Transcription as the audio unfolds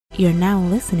You're now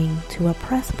listening to a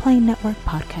Press Play Network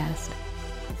podcast.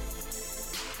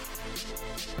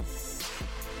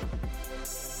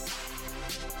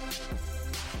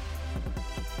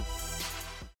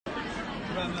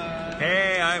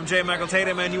 Hey, I'm J. Michael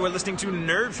Tatum, and you are listening to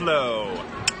Nerd Flow.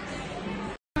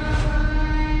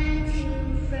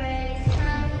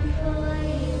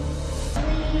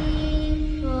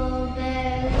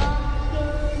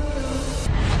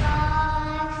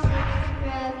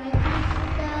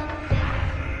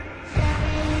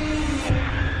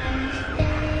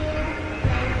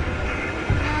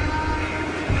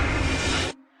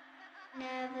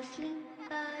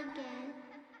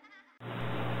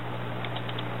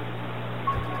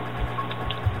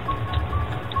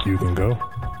 You can go.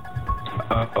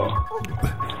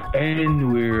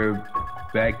 And we're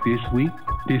back this week.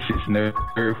 This is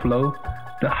Nerd Flow,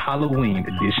 the Halloween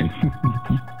edition.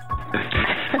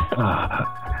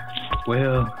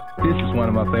 Well, this is one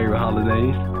of my favorite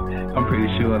holidays. I'm pretty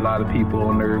sure a lot of people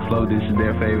on Nerd Flow, this is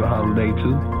their favorite holiday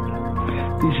too.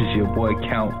 This is your boy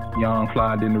Count Young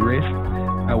Fly than the rest.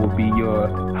 I will be your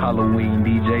Halloween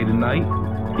DJ tonight.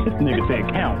 This nigga said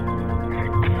Count.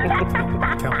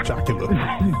 Count Chocula.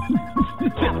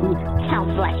 Count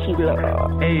Blackula.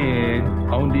 And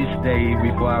on this day,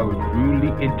 before I was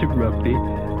rudely interrupted,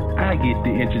 I get to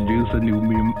introduce a new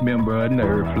member of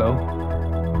Nerd Flow.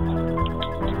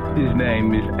 His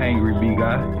name is Angry B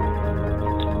Guy.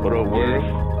 What up, word?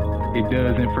 It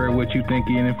does infer what you think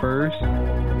it infers.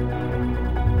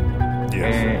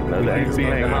 Yes. And That this is being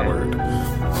not the a word.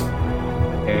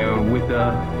 And with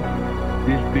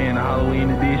this being a Halloween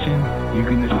edition, you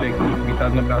can expect me to be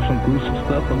talking about some gruesome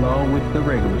stuff along with the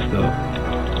regular stuff.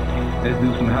 Let's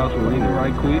do some house cleaning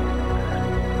right quick.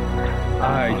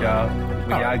 Alright, y'all.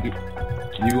 Y'all get,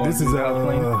 you want This to is do house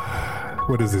cleaning?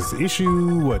 what is this?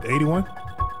 Issue 81?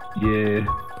 Yeah.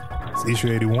 It's issue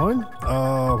 81.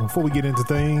 Before we get into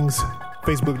things,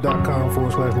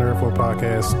 Facebook.com/Nerdflow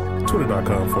Podcast,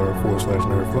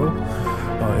 Twitter.com/Nerdflow,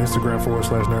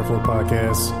 Instagram/Nerdflow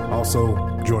Podcast. Also,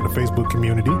 join the Facebook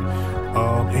community.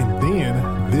 And then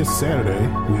this Saturday,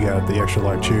 we got the Extra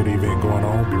Life charity event going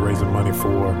on. We'll be raising money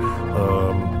for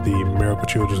the Miracle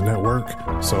Children's Network.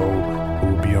 So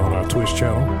we'll be on our Twitch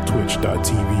channel,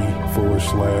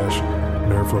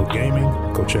 twitch.tv/Nerdflow Gaming.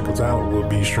 Go check us out. We'll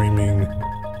be streaming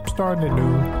starting at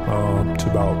noon to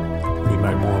about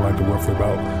midnight, more like the roughly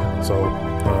about. So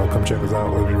come check us out.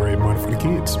 We'll be raising money for the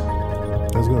kids.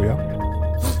 Let's go, y'all.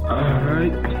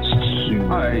 Alright,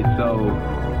 so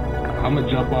I'm gonna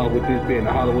jump off with this being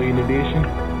the Halloween edition.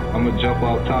 I'm gonna jump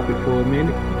off topic for a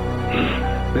minute.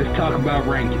 Let's talk about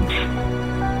rankings.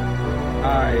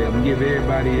 Alright, I'm gonna give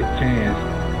everybody a chance.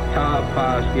 Top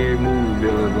 5 scary movie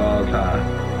villains of all time.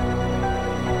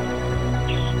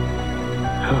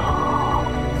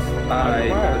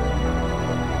 Alright.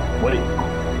 Wait.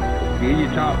 Give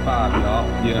your top 5, y'all.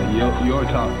 Yeah, your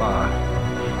top 5.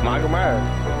 Michael Myers.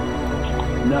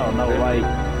 No, like,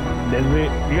 that's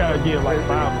it. You gotta give like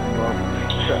 5, bro.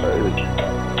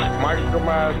 Michael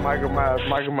Myers.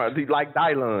 He like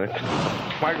Dylan.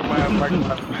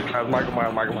 Michael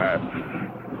Myers.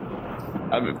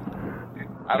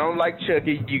 I don't like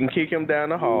Chucky. You can kick him down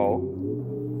the hall.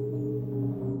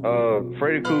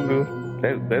 Freddy Krueger.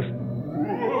 That's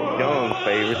Young's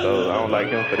favorite, so I don't like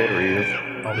him for that reason.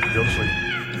 Only if you go to sleep.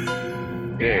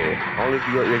 Yeah, only if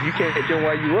you can't catch him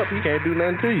while you up, he can't do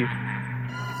nothing to you.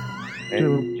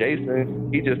 And Jason,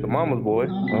 he just a mama's boy.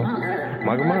 So,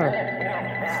 Michael Myers.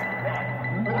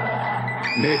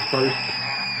 Next person.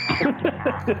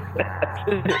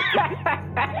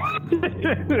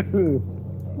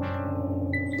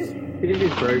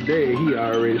 His birthday, he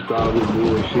already started with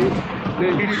bullshit.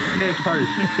 Next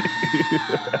person.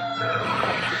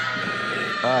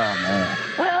 Oh, man.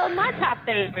 Well, my top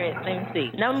favorite, let me see.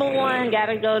 Number 1,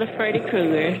 gotta go to Freddy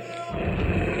Krueger.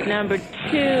 Number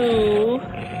 2,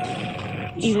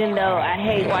 even though I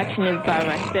hate watching this by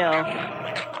myself,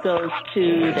 goes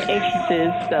to The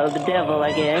Exorcist, so the devil,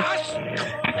 I guess.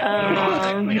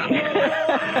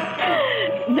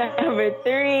 Number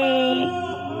 3,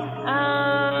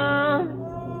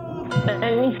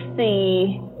 let me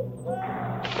see.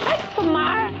 Michael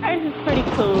Myers is pretty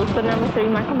cool, so number 3,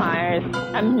 Michael Myers.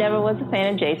 I never was a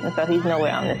fan of Jason, so he's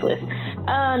nowhere on this list.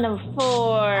 Number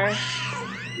 4,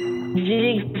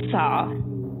 Jigsaw.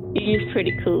 He's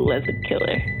pretty cool as a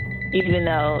killer, even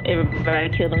though everybody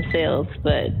killed themselves,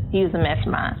 but he was a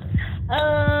mastermind.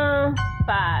 5.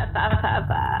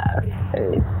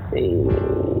 Let's see.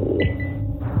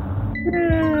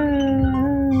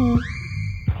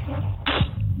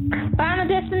 Final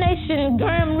Destination,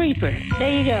 Grim Reaper.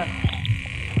 There you go.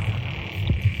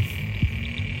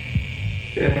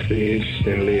 That's an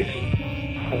interesting list.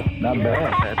 Not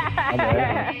bad.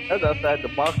 That's outside the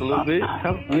box a little bit.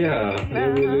 Yeah,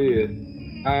 it really is.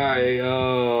 All right,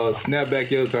 Snapback,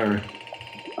 your turn.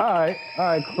 All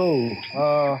right, cool.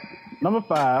 Number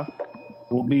 5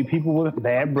 will be people with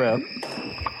bad breath.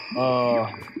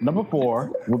 Number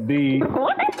 4 would be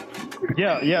What?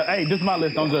 yeah. Hey, this is my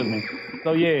list. Don't judge me.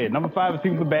 So yeah, number 5 is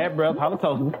people with bad breath.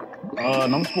 Halitosis.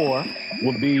 Number 4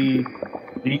 would be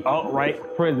the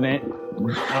alt-right president.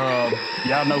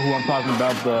 Y'all know who I'm talking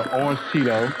about, the Orange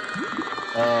Cheeto.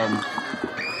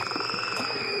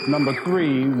 Number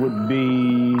 3 would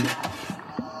be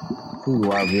who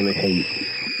do I really hate?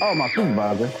 Oh, my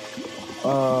supervisor.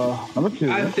 Number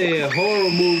 2. I said horror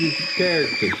movie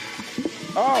characters.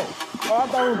 Oh, I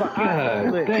thought it was an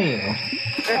God damn.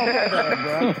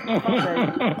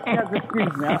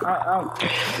 Excuse me.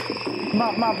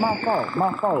 My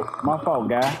fault,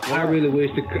 guy. I really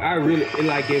wish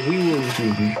like if we was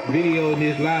videoing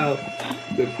this loud,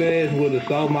 the fans would have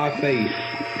saw my face.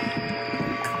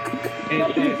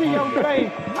 Let me see your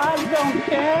face. I don't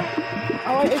care.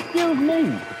 Oh, excuse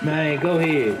me. Man, go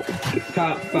ahead.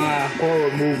 Top 5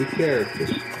 horror movie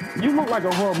characters. You look like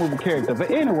a horror movie character,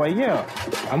 but anyway, yeah.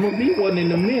 I'm gonna be one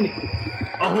in a minute.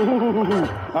 Oh,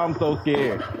 I'm so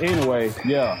scared. Anyway,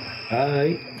 yeah.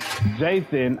 Alright.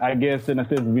 Jason, I guess, in a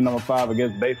sense, would be number 5, I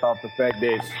guess, based off the fact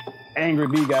that Angry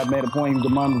V got made a point. He's a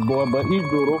mama's boy, but he's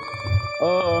brutal.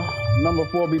 Number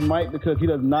 4 be Mike because he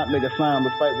does not make a sound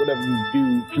despite whatever you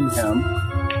do to him.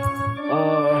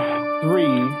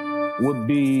 3 would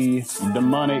be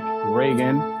Demonic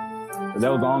Reagan.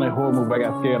 That was the only horror movie I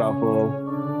got scared off of.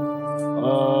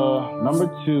 Number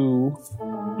 2,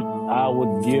 I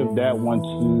would give that one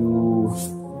to...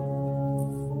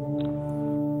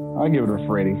 I'll give it to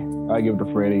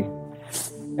Freddy.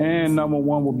 And number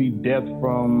 1 would be Death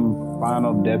from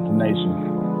Final Destination.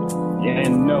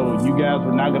 And no, you guys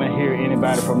are not going to hear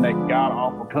anybody from that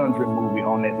god-awful country movie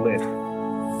on that list.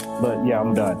 But yeah,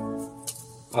 I'm done.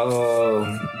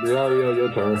 Dario, your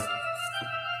turn.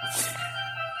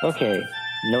 Okay,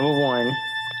 number 1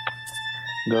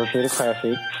 goes to the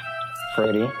classic,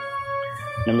 Freddy.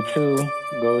 Number 2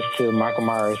 goes to Michael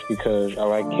Myers because I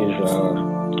like his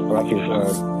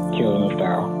killing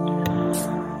style.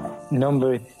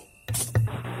 Number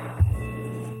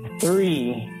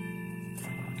 3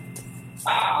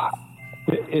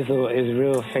 is a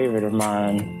real favorite of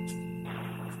mine,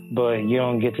 but you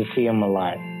don't get to see him a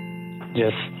lot.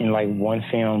 Just in like one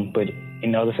film, but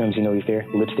in other films, you know he's there.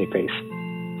 Lipstick Face.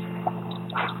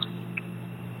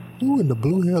 Who in the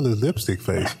blue hell is Lipstick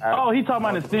Face? Oh, he talking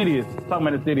about Insidious. I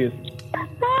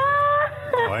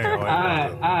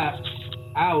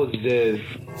was just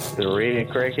The red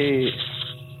crackhead.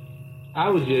 I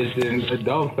was just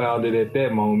dumbfounded at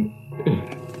that moment.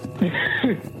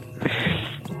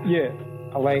 Yeah,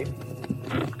 I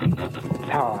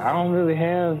don't really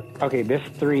have. Okay, that's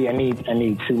 3. I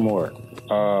need 2 more.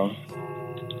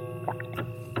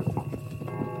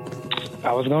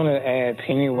 I was gonna add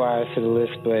Pennywise to the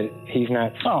list, but he's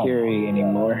not scary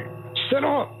anymore. Shut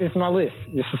up! It's my list.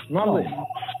 This is my list.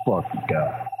 Fuck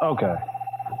God. Okay.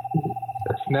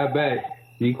 Snap back.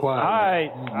 Be quiet. All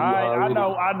right. I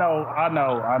know.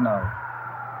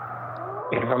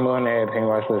 If I'm going to add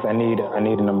Pennywise list, I need a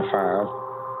number 5.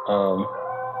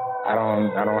 I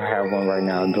don't have one right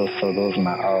now. Those are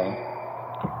my all.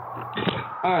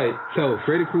 All right, so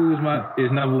Freddy Krueger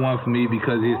is number 1 for me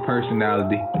because of his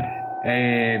personality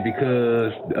and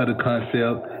because of the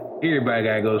concept. Everybody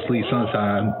gotta go to sleep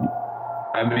sometime.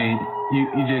 I mean,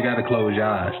 you just gotta close your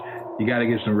eyes. You gotta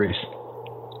get some rest.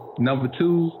 Number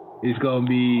 2 is gonna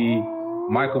be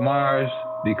Michael Myers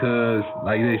because,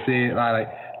 like they said,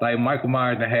 like Michael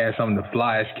Myers had some of the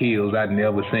flyest kills I've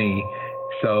never seen.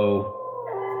 So,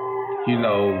 you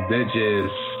know, that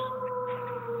just.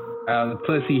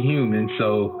 Plus he human,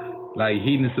 so like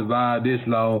he didn't survive this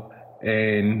long,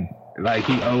 and like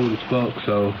he old as fuck,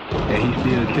 so and he's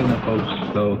still killing folks,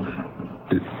 so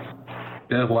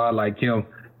that's why I like him.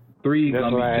 3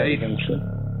 gonna be Jason.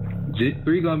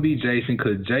 3 gonna be Jason,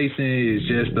 cause Jason is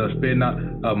just a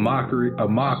mock of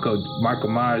Michael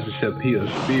Myers, except he a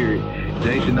spirit.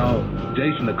 Jason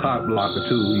the clock blocker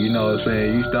too. You know what I'm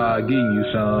saying? You start getting you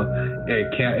some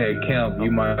at camp,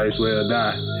 you might as well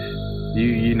die.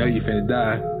 You know you finna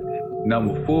die.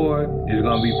 Number 4 is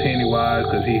gonna be Pennywise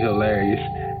because he hilarious.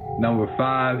 Number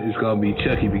 5 is gonna be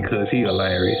Chucky because he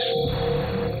hilarious.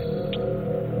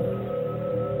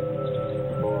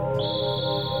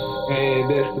 And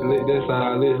that's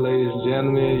our list, ladies and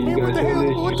gentlemen. You got your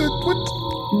list.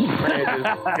 Man,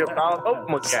 just skipped all over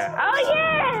my guy. Oh,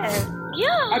 yeah.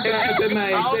 Yeah. I thought that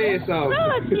man said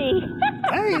something.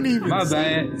 I ain't even My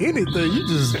said bad. anything. You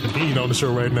just being on the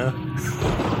show right now.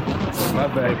 My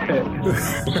bad, Pat.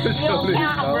 You don't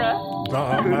count, bruh.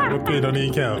 My opinion don't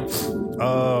even count.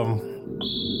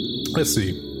 Let's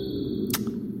see.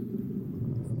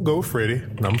 Go with Freddie,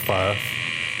 number 5.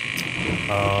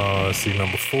 Let's see,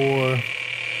 number 4.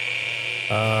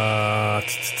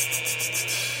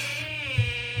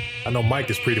 I know Mike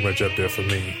is pretty much up there for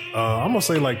me. I'm gonna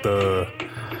say like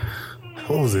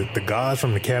what was it? The Gods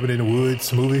from the Cabin in the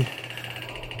Woods movie.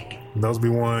 Those be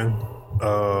one.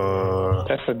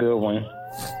 That's a good one.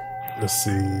 Let's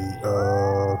see.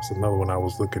 It's another one I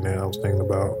was looking at. I was thinking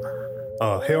about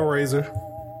Hellraiser.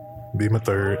 Be my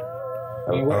 3rd.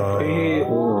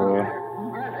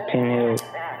 Pinhead.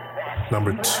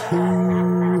 Number 2.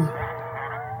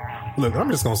 Look,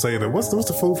 I'm just gonna say that. What's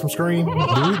the fool from Scream?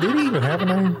 Did he even have a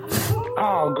name?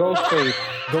 Oh, Ghostface.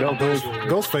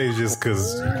 Ghostface, just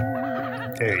because.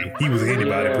 Hey, he was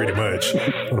anybody pretty much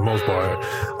for the most part.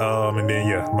 And then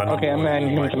my number I'm adding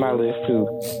him to my list too.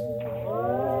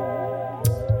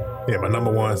 Yeah, my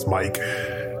number 1 is Mike,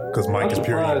 because Mike is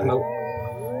pure evil.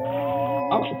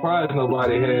 I'm surprised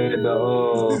nobody had the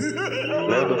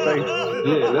Leatherface.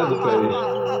 Yeah, Leatherface.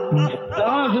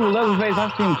 Honestly, with Leatherface, I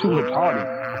seem too retarded.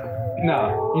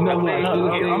 Nah, you know what?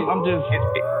 I'm just.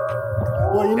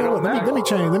 Well, you know what? Let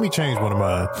me change one of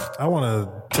mine. I want to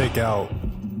take out.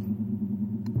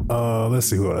 Let's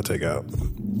see who I take out.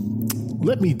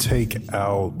 Let me take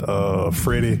out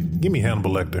Freddie. Give me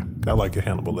Hannibal Lecter. I like your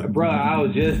Hannibal Lecter. Bro, I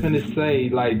was just gonna say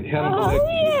like Hannibal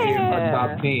Lecter is in my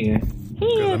top 10. He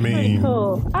is pretty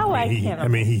cool. I like him. I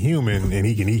mean, he's human and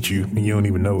he can eat you and you don't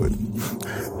even know it.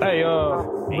 Hey,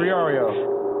 Briario.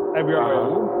 Hey,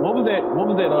 Briario. What was that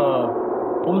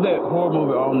horror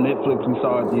movie on Netflix we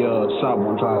saw at the shop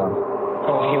one time?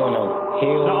 Oh, hell no.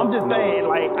 No, I'm just saying,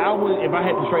 like, if I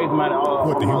had to trade somebody off.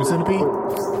 What, the Human Centipede?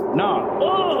 No.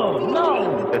 Oh,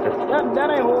 no. That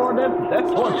ain't horror. That's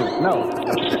torture. No.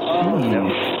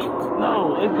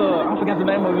 No, it's I forgot the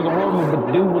name of it. It's a horror movie. The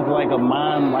dude was like a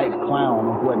mime-like clown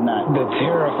or whatnot. The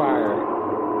Terrifier.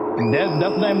 That's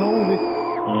the name of the movie?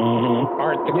 Mm-hmm.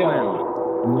 Art the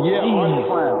Clown. Yeah, Art the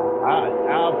Clown.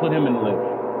 I'll put him in the list.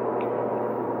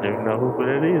 You know who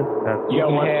that is. You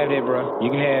can have it, bro.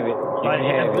 You can have it.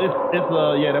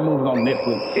 That movie's on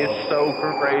Netflix. It's so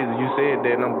crazy. You said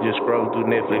that, and I'm just scrolling through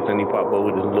Netflix, and he popped up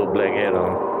with his little black hat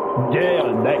on. Yeah,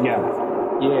 that guy.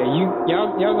 Yeah,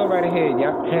 y'all go right ahead.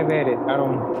 Y'all have at it. I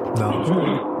don't. No,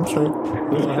 I'm straight.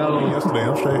 Yesterday,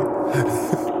 I'm straight.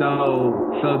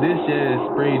 So this just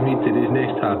brings me to this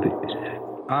next topic.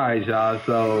 All right, y'all.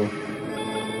 So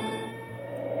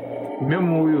remember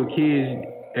when we were kids?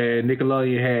 And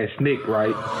Nickelodeon had Snick,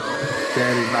 right?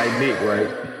 Saturday Night Nick, right?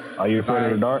 Are you afraid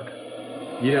of the dark?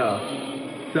 Yeah.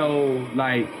 So,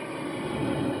 like,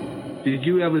 did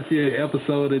you ever see an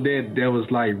episode of that was,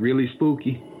 like, really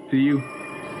spooky to you?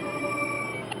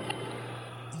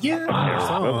 Yeah.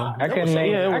 I can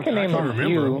name a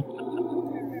few.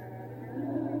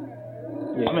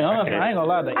 Yeah, I mean, honestly, I ain't gonna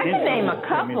lie. I can name a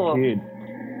couple.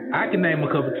 I can name a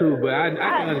couple too, but I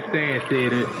can understand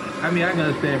said it. I mean, I can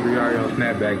understand Briario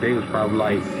Snapback. They was probably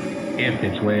like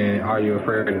infants when Are You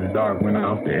Afraid of the Dark went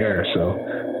off the air. So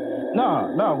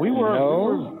no, we were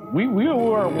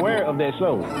aware of that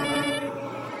show.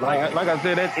 Like I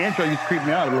said, that intro used to creep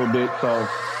me out a little bit. So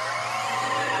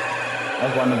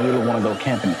that's why I never really want to go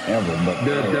camping ever. But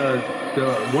the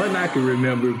one I can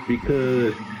remember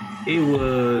because it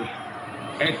was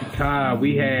at the time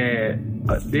we had.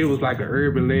 There was like an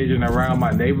urban legend around my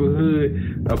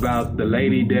neighborhood about the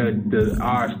lady that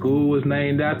our school was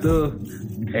named after,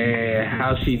 and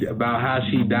how she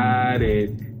died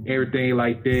and everything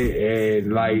like that,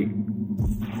 and like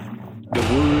the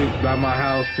woods by my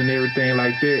house and everything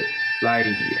like that, like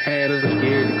had us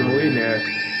scared to go in there.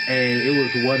 And it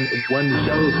was one of the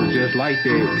shows was just like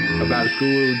that about a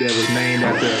school that was named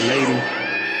after a lady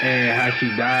and how she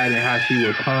died and how she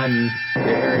was haunting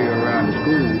the area around the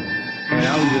school. And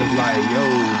I was just like, yo,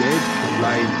 that's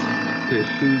like the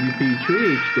Susie P.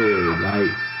 Trigg story.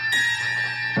 Like,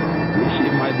 this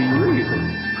shit might be real.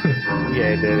 We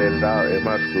had that at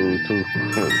my school, too.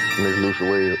 Miss Lucy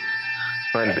Webb.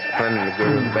 Hunting the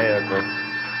girls' bathroom.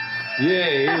 Yeah,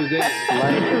 it was that.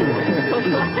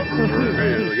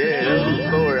 Yeah, that's the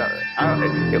story.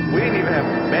 If we didn't even have a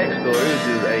backstory, it was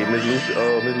just, hey,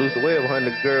 Miss Lucy Webb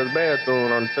hunting the girls'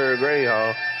 bathroom on the 3rd grade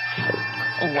hall.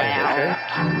 Wow.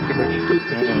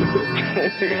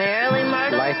 Marilyn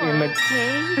Murder. Life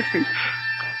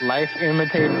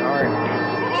imitating art.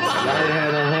 Y'all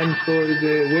had a hunting stories at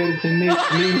Weddington meeting?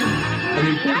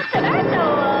 Not that I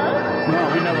know of. no,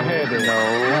 we never had that.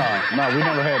 No, we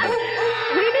never had that.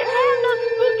 We didn't have no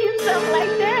spooky something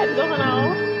like that going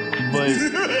on. But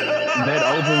that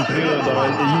open field, though,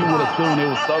 you would assume it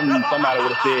was something somebody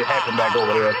would have said happened back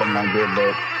over there or something like that,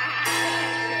 but.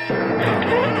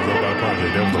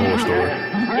 That was the whole story.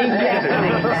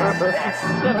 Exactly.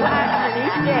 Survived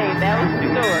each day. That was the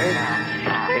story.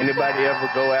 Anybody ever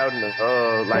go out and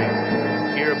like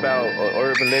hear about an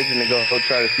urban legend and go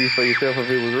try to see for yourself if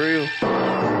it was real?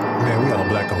 Man, we all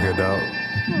black on here, dog.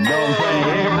 No.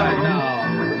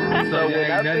 So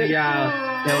none of y'all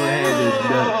ever had to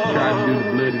try to do the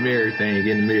Bloody Mary thing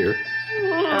in the mirror.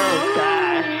 Oh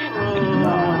gosh.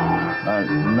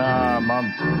 Nah, my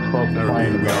folks We all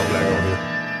black on here.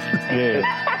 Yeah.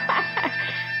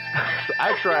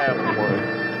 I tried one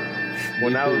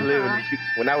when I was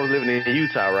living in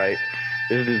Utah. Right,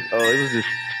 it was this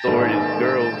story. This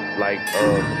girl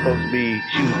supposed to be.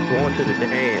 She was going to the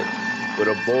dance with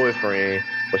her boyfriend,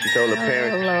 but she told her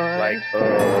parents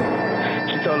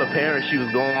she told her parents she was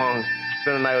going to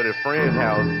spend the night at a friend's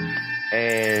house,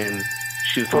 and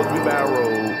she was supposed to be by a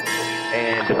road.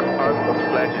 And the car was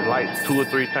flashing lights 2 or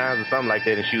 3 times or something like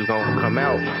that, and she was gonna come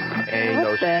out, and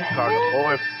she called her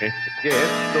boyfriend. Yeah,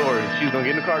 that's the story. She was gonna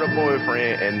get in the car with her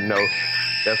boyfriend, and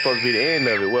that's supposed to be the end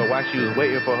of it. Well, while she was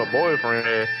waiting for her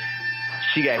boyfriend,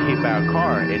 she got hit by a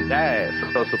car and died.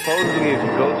 So supposedly, if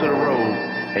you go to the road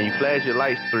and you flash your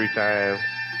lights 3 times,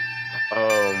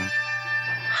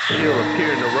 she'll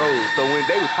appear in the road. So when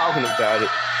they was talking about it,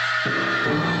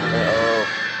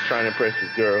 trying to impress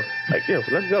this girl, like, yeah,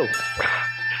 let's go.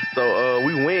 So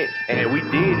we went and we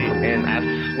did it, and I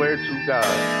swear to God,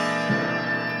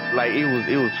 like it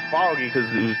was foggy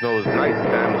because it was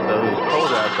nighttime and stuff. It was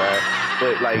cold outside,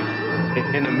 but like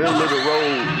in the middle of the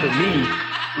road, to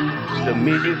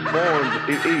me it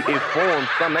formed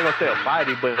something. I'm not gonna say a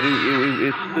body, but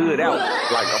it stood out.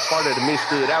 Like a part of the mist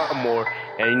stood out more,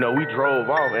 and we drove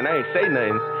off, and I ain't say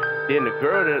nothing. Then the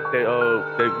girl that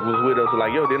was with us was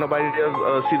like, yo, did nobody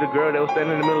else see the girl that was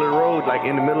standing in the middle of the road, like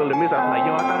in the middle of the mist? I was like,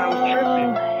 yo, I thought I was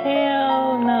tripping.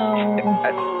 Hell no.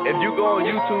 If you go on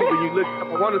YouTube and you look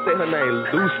up, I want to say her name,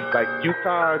 Lucy, like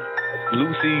Utah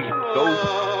Lucy Ghost,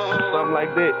 something like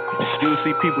that. You'll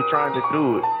see people trying to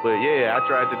do it. But yeah, I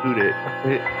tried to do that.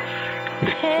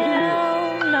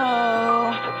 Hell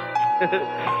no.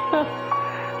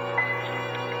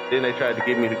 Then they tried to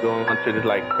get me to go into this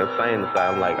like insane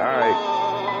asylum. Like, all right,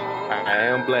 I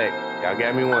am black. Y'all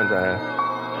got me one time.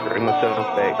 Bring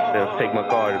myself back. They'll take my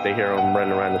card if they hear I'm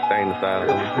running around the insane asylum.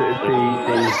 That's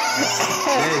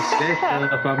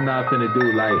stuff I'm not finna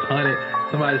do. Like haunted.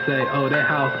 Somebody say, oh, that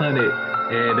house haunted,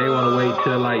 and they want to wait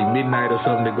till like midnight or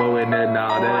something to go in there.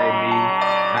 Nah, that ain't me.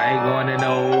 I ain't going in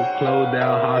no closed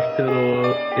down hospital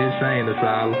or insane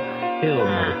asylum. Hell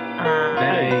no.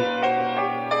 That ain't.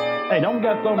 Hey, don't we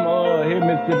got some here in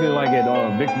Mississippi like at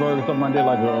Vicksburg or something like that?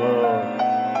 Like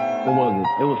what was it?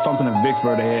 It was something in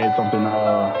Vicksburg. They had something.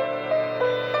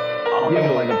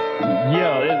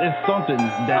 It's something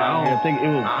down here. I think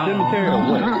it was cemetery or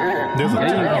what? There's a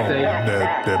town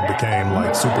that became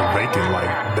like super vacant, like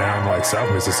down like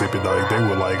South Mississippi. Like they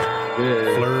were like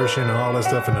flourishing and all that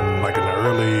stuff, and then like in the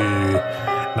early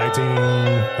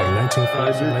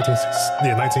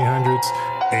 1900s.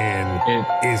 And it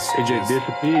just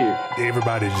disappeared.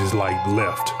 Everybody just like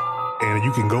left, and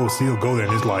you can still go there,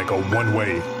 and it's like a one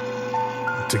way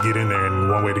to get in there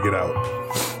and one way to get out.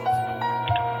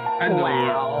 I know.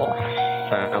 Wow.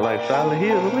 I like Silent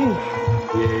Hill to me.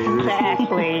 Yeah,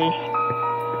 Exactly.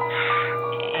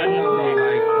 I know.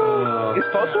 Like it's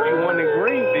supposed to be one in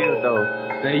Greenville though.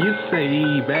 They used to say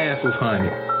E. Bass was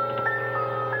haunted.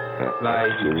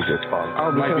 Like it was just fun.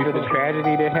 Because of the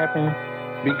tragedy that happened.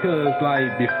 Because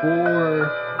like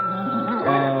before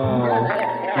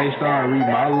they started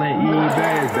remodeling E.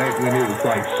 Bass back when it was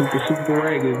like super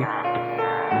raggedy,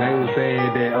 they were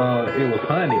saying that it was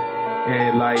haunted,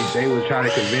 and like they were trying to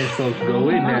convince folks to go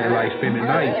in there and like spend the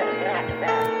night.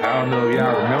 I don't know if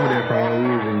y'all remember that from when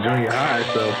we was in junior high and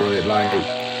stuff, but like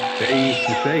they used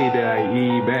to say that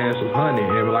E. Bass was haunted,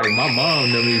 and like my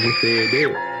mom them even said that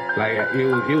like it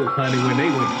was haunted when they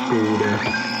went to school there.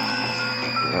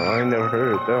 I ain't never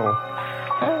heard it though.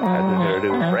 I just heard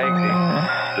it was raggedy.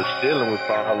 The ceiling was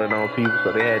falling on people,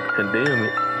 so they had to condemn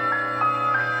it.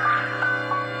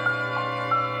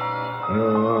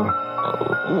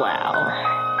 Wow.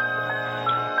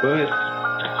 But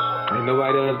ain't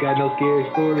nobody else got no scary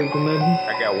stories or nothing? I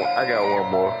got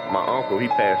one more. My uncle, he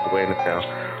passed away in the town.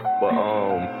 But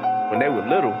when they were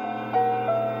little,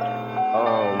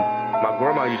 my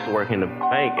grandma used to work in the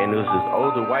bank, and there was this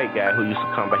older white guy who used to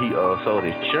come by. He sold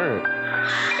insurance,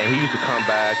 and he used to come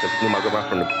by because he knew my grandma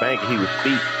from the bank, and he would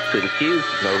speak to the kids,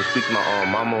 speak to my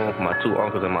mama, my 2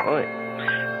 uncles, and my aunt.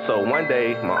 So So one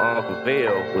day, my Uncle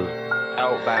Bill was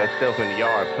out by himself in the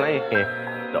yard playing.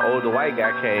 The older white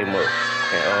guy came up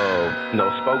and,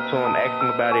 spoke to him, asked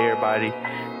him about everybody.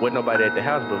 Wasn't nobody at the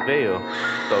house but Bill.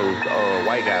 So the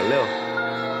white guy left.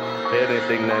 Bill didn't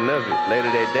think nothing of it.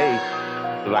 Later that day,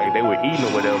 like they were eating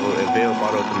or whatever, and Bill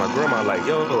brought up to my grandma like,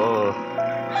 yo,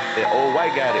 the old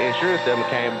white guy, the insurance salesman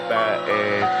came by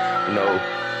and,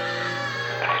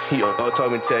 he told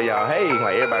me to tell y'all, hey,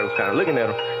 like everybody was kind of looking at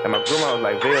him. And my grandma was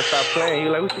like, Bill, stop playing. He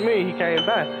was like, what you mean? He came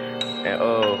by. And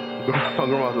my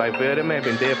grandma was like, Bill, that man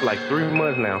been dead for like 3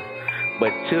 months now.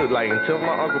 But until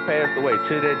my uncle passed away,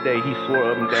 till that day, he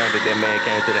swore up and down that man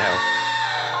came to the house.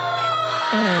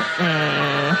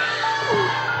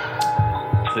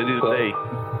 To this day.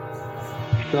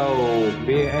 So,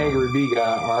 me and Angry V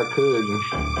got our cousins,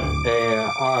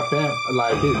 and our family,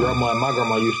 like his grandma and my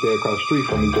grandma used to stay across the street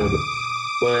from each other.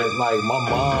 But like my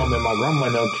mom and my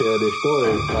grandma don't tell this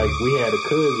story. Like we had a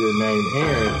cousin named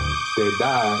Aaron that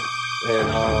died, and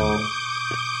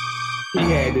he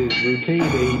had this routine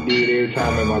that he did every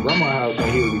time at my grandma's house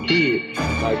when he was a kid.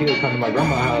 Like he'll come to my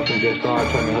grandma's house and just start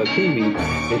turning her TV,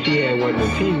 and she had one of the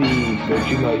TVs that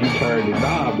you turn the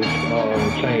knob to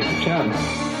change the channel.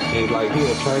 And it's like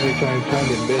he'll turn it,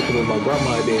 mess with my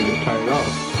grandma, and then just turn it off.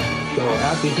 So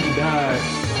after he died,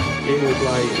 it was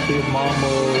like his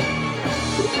mama,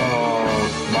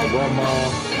 my grandma,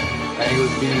 Angry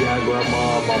B, our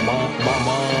grandma, my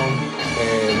mom,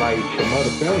 and like some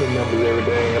other family members every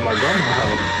day at my grandma's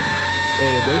house.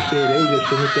 And they said they were just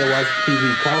sitting there watching TV,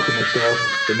 talking and stuff,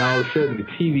 and all of a sudden the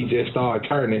TV just started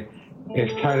turning.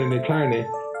 It's turning and turning.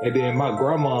 And then my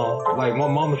grandma, like my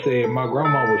mama said, my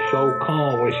grandma was so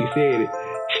calm when she said it.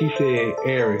 She said,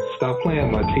 Aaron, stop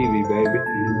playing my TV, baby.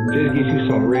 Just get you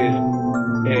some rest.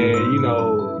 And you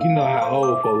know how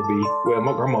old folk be. Well,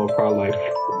 my grandma was probably like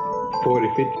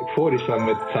 40 something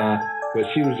at the time. But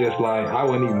she was just like, I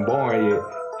wasn't even born yet.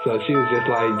 So she was just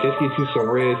like, just get you some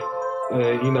rest.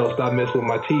 Stop messing with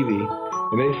my TV.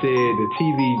 And they said the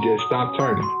TV just stopped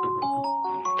turning.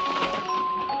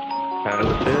 I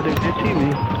understand the TV.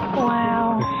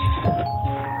 Wow.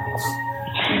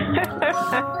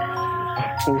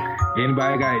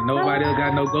 Nobody else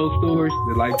got no ghost stories?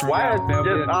 Why is it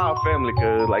just our family?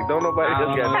 Cause don't nobody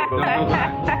just got no ghost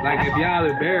stories. Like if y'all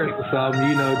embarrassed or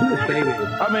something, just say that.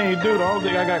 I mean, dude, the only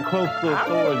thing I got close to a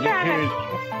story is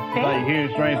just hearing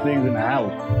strange things in the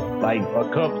house. Like a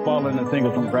cup falling and thing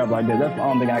or some crap like that. That's the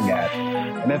only thing I got.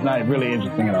 And that's not really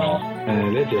interesting at all.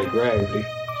 Man, that's just gravity.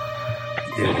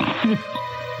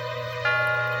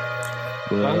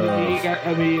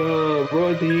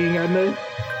 Royce, you ain't got nothing?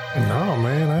 No,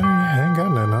 man, I ain't got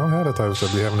nothing. I don't have that type of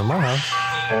stuff be happening in my house.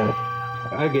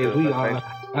 I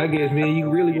guess me and you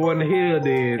really going to hell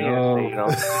then.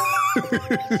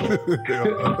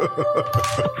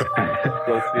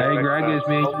 I guess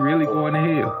me and you really going to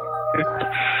hell.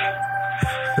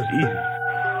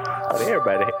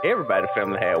 Everybody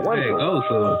family had one ghost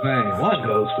story. Man, one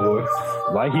ghost story.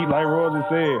 Like Roger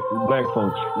said, black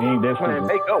folks, we ain't that stupid. Man,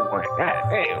 make up one. God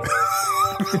damn.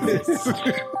 You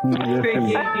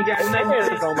got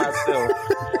nothing on myself.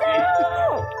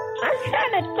 I'm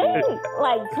trying to think,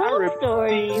 like ghost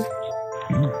stories.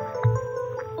 I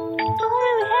don't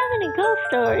really have any ghost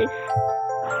stories.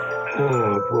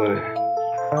 Oh boy.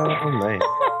 Oh man.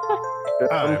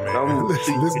 All right, man.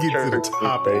 Let's get to the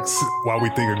topics while we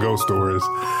think of ghost stories.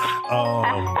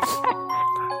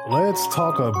 Let's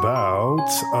talk about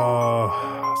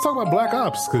Black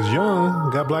Ops, because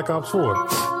Young got Black Ops 4.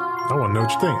 I want to know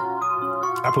what you think.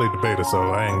 I played the beta, so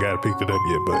I ain't got to pick it up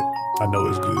yet, but I know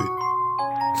it's good.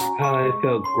 It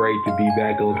felt great to be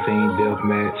back on Team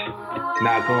Deathmatch.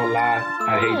 Not gonna lie,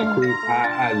 I hate the crew.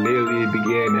 I literally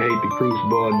began to hate the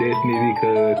Crucible on Destiny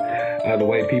because of the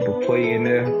way people play in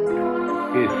there.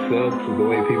 It sucks the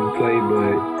way people play,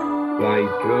 but like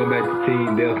going back to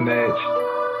Team Deathmatch,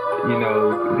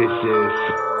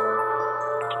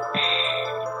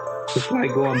 it's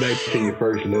like going back to your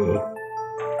first love.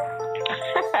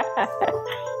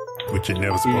 Which you're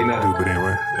never supposed to do, but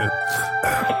anyway.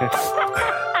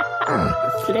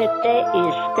 Let that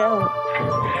is go.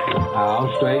 I'm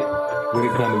straight when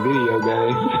it comes to video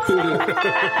games.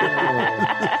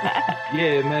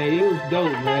 Yeah, man, it was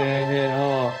dope, man. And,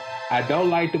 I don't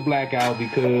like the Blackout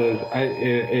because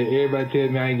everybody tells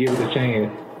me I ain't give it a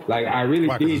chance. Like, I really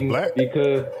didn't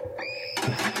because...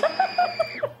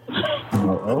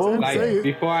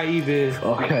 before I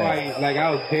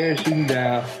was parachuting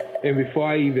down, and before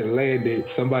I even landed,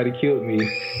 somebody killed me.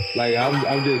 Like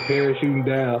I'm just parachuting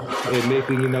down, and next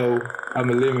thing you know, I'm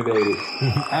eliminated.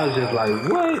 I was just like,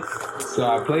 what? So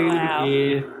I played it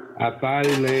again. I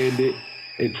finally landed,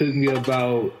 It took me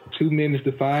about 2 minutes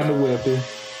to find the weapon.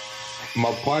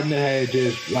 My partner had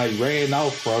just like ran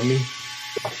off from me.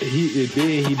 He did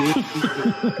speak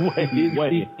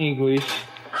English.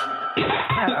 You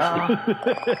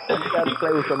gotta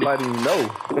play with somebody you know.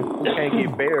 You can't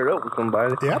get paired up with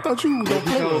somebody. Yeah, I thought you don't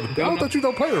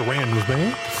play with randoms,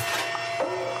 man.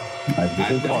 At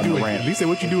least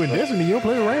what you do in Destiny, you don't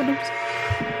play with randoms.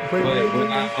 But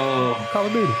when I Call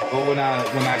of Duty. But when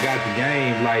I got the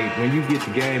game, like when you get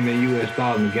the game and you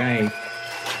install the game,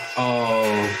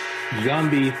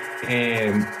 zombies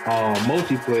and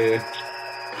multiplayer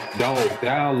don't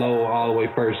download all the way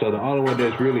first. So the only one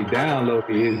that's really downloaded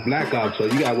is Black Ops. So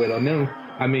you gotta wait on them.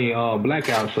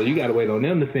 Blackout. So you gotta wait on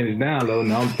them to finish downloading.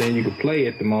 The only thing you can play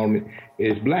at the moment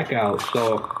is Blackout.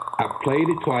 So I played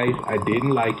it twice. I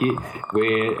didn't like it.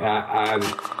 When I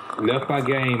left my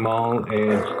game on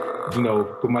and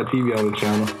put my TV on the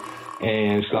channel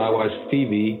and started watching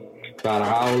TV. About an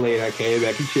hour later, I came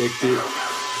back and checked it.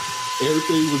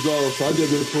 Everything was off. So I just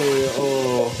been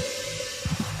playing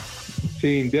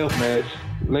Team Deathmatch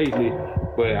lately,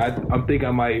 but I think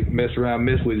I might mess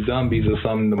with zombies or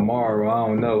something tomorrow. I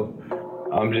don't know.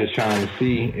 I'm just trying to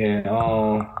see, and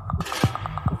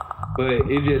but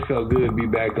it just felt good to be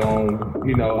back on.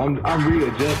 I'm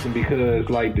readjusting because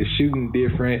like the shooting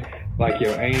different, like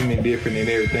your aiming different and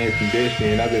everything from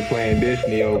Destiny. And I've been playing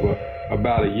Destiny over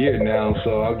about a year now,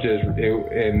 so I'm just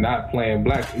and not playing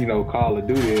Call of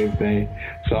Duty or anything.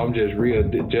 So I'm just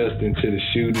readjusting to the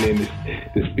shooting and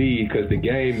the speed because the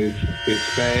game is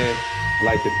fast. I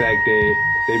like the fact that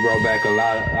they brought back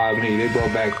they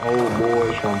brought back old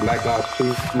boys from Black Ops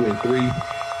 2 and 3.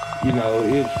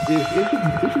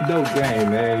 It's a dope game,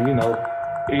 man.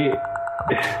 It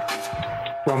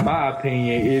from my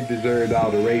opinion, it deserved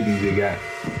all the ratings it got.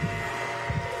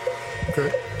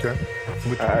 Okay.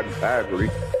 I agree.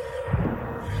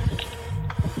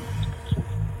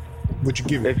 What you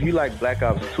give it? If you like Black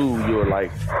Ops 2, you'll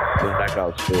like Black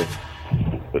Ops 2.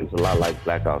 It's a lot like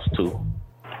Black Ops 2.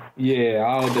 Yeah,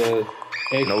 all the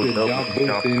extra jump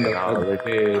boosting,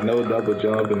 no double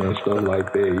jumping and stuff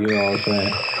like that. You know what I'm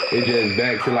saying? It's just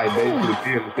back to like basically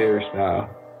military style.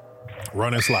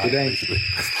 Run and slide. It ain't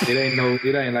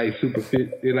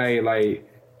like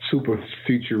super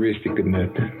futuristic or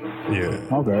nothing.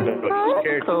 Yeah. Okay.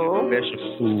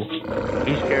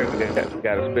 Each character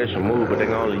got a special move, but they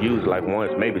can only use it like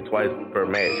once, maybe twice per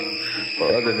match.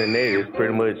 But other than that, it's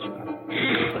pretty much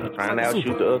trying to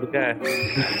outshoot the other guy.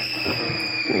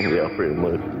 Yeah, pretty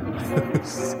much.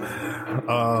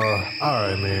 All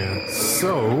right, man.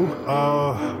 So,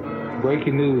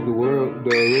 breaking news: the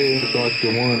Red Sox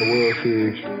won the World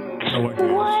Series.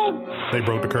 What? They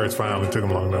broke the curse finally. Took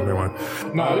them long enough. They won.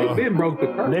 No, they've been broke the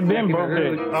curse. They've been broke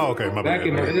it. Oh, okay. My bad. Back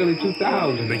in the early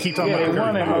 2000s. They keep talking They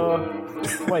about the won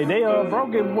curse. it. Wait, they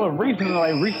broke it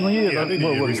recently years. Yeah, they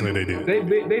did. Recently they did.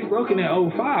 They broke it in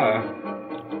 05.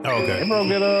 Oh, okay. They broke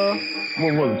it,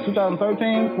 what was it,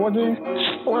 2013, 14?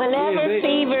 Whenever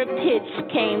Fever Pitch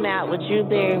came out with Drew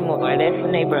Barrymore, that's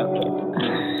when they broke it.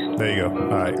 There you go. All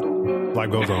right.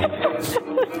 Life goes on.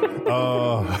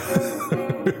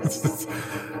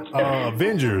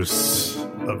 Avengers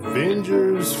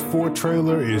 4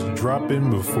 trailer is dropping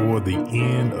before the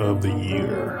end of the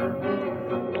year.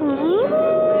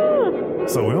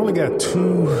 So we only got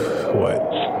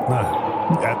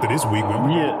after this week,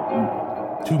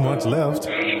 2 months left.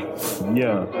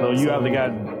 Yeah, so you either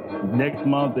got next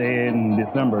month and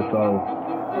December, so.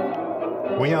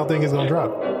 When y'all think it's gonna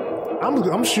drop?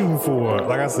 I'm shooting for,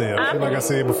 like I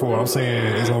said before, I'm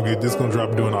saying this gonna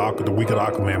drop during the week of the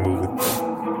Aquaman movie.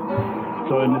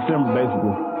 So in December,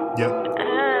 basically. Yep.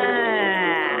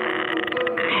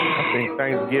 I think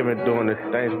Thanksgiving,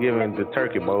 the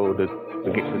turkey bowl, That's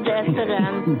what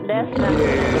I'm. That's what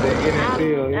Yeah, the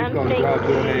NFL is gonna drop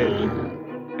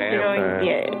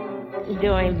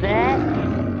during that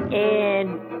and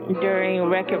during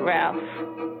Wreck-It Ralph.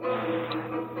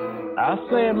 I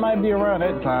say it might be around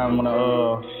that time when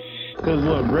because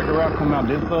look, Wreck-It Ralph come out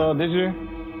this year.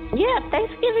 Yeah,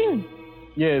 Thanksgiving.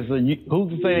 Yeah, so who's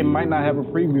to say they might not have a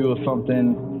preview or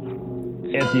something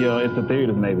at the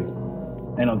theaters maybe?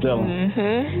 Ain't no telling.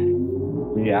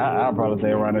 Mm-hmm. Yeah, I'll probably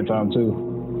say around that time too.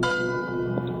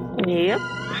 Yep.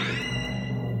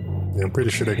 Yeah, I'm pretty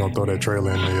sure they're gonna throw that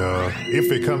trailer in the.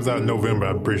 If it comes out in November,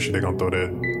 I'm pretty sure they're gonna throw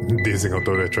that. Disney gonna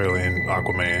throw that trailer in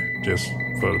Aquaman just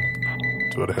for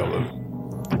the hell of it.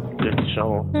 just to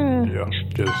show him. Yeah,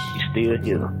 just he's still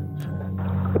here.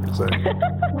 So,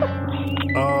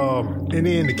 and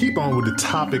then to keep on with the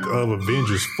topic of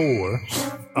Avengers 4,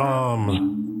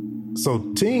 so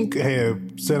Tink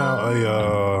had sent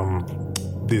out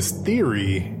this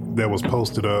theory that was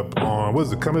posted up on, what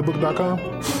is it, comicbook.com?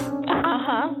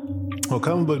 On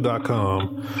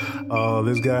comicbook.com,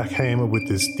 this guy came up with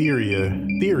this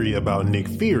theory about Nick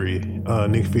Fury.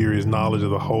 Nick Fury's knowledge of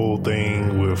the whole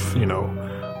thing with,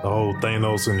 the whole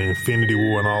Thanos and the Infinity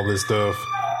War and all this stuff.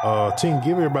 Team,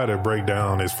 give everybody a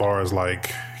breakdown as far as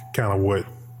like kind of what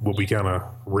we kind of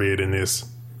read in this,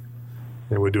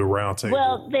 and we'll do a round table.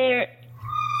 Well, let me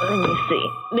see.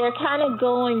 They're kind of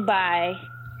going by,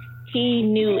 he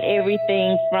knew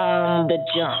everything from the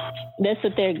jump. That's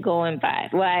what they're going by.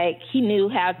 Like, he knew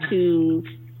how to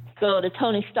go to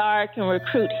Tony Stark and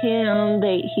recruit him.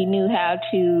 He knew how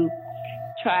to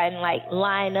try and, like,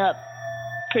 line up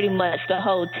pretty much the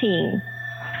whole team.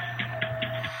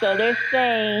 So they're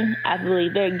saying, I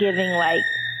believe they're giving, like,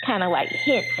 kind of like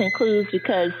hints and clues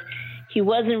because he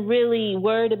wasn't really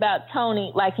worried about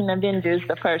Tony, like in Avengers,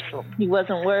 the first one. He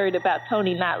wasn't worried about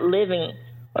Tony not living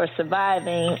or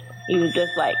surviving. He was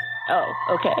just like, oh,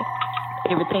 okay.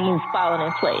 Everything's falling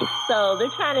in place. So they're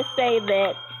trying to say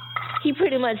that he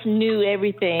pretty much knew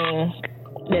everything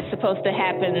that's supposed to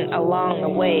happen along the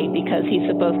way because he's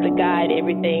supposed to guide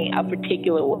everything a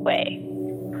particular way.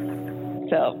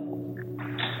 So,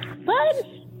 but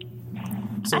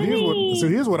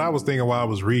here's what I was thinking while I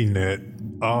was reading that.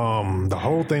 The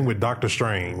whole thing with Doctor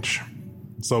Strange.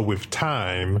 So with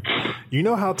time, you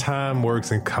know how time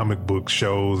works in comic book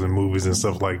shows and movies and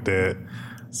stuff like that.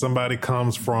 Somebody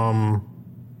comes from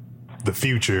the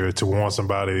future to warn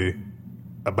somebody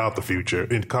about the future.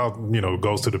 It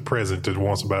goes to the present to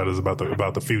warn somebody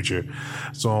about the future.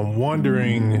 So I'm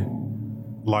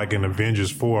wondering, like in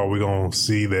Avengers 4, are we going to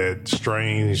see that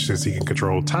Strange, since he can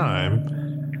control time,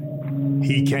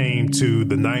 he came to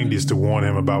the 90s to warn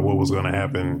him about what was going to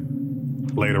happen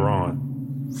later on?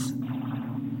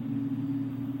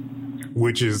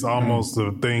 Which is almost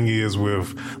the thing is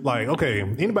with, like, okay,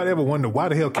 anybody ever wonder why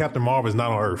the hell Captain Marvel is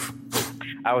not on Earth?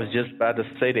 I was just about to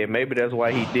say that maybe that's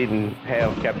why he didn't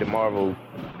have Captain Marvel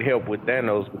help with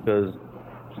Thanos, because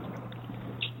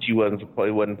she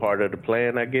wasn't part of the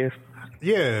plan, I guess.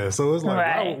 Yeah, so it's like,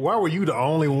 right. why were you the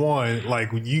only one? Like,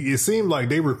 it seemed like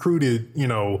they recruited,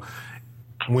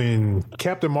 when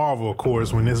Captain Marvel, of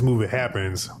course, when this movie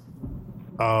happens,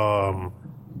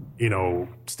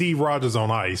 Steve Rogers on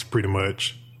ice, pretty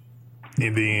much.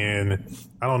 And then,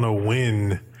 I don't know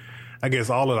when, I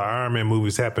guess all of the Iron Man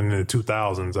movies happened in the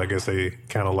 2000s. I guess they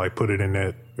kind of like put it in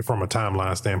that, from a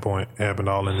timeline standpoint, happened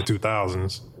all in the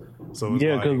 2000s. So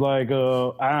yeah, because like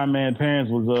Iron Man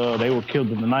parents was, they were killed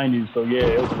in the 90s. So yeah,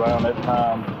 it was around that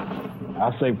time.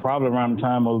 I say probably around the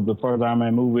time of the first Iron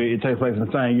Man movie. It takes place in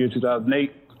the same year,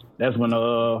 2008. That's when,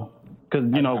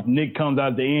 because, Nick comes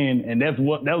out the end, and that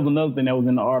was another thing that was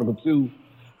in the article too,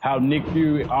 how Nick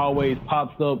Fury always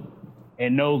pops up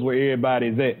and knows where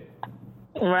everybody's at.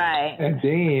 Right. And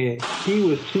then he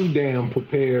was too damn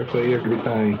prepared for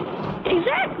everything.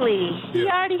 Exactly. He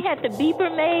already had the beeper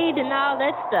made and all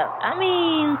that stuff. I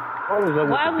mean, what was up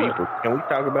with the beeper? Can we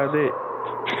talk about that?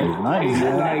 It's nice,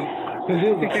 man. Because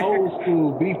it was an old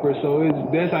school beeper, so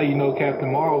that's how you know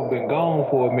Captain Marvel been gone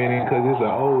for a minute, because it's an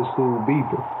old school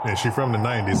beeper. And she from the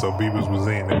 90s, so beepers was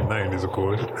in the 90s, of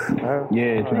course. Yeah,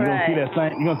 so you're gonna see that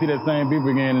same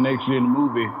beeper again the next year in the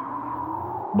movie.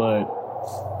 But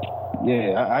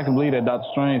yeah, I can believe that Doctor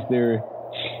Strange theory.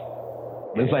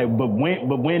 It's like, but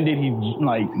when did he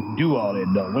like do all that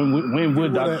though? When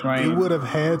would Doctor Strange? It would have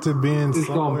had to been. It's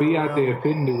gonna be out there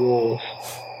Infinity Wars.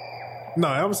 No,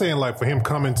 I'm saying like for him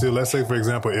coming to, let's say for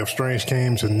example, if Strange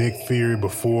came to Nick Fury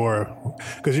before,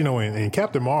 because in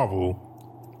Captain Marvel,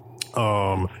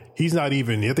 he's not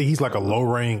even. I think he's like a low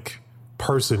rank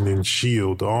person in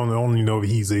S.H.I.E.L.D. I only know if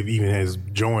he's even has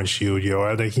joined S.H.I.E.L.D.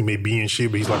 I think he may be in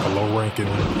S.H.I.E.L.D., but he's like a low ranking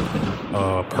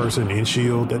person in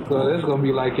S.H.I.E.L.D. So that's gonna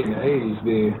be like in the 80s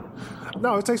then.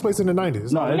 No, it takes place in the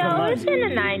 90s. No, it's in the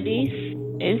 90s.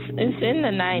 It's in the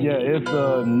 90s. Yeah, it's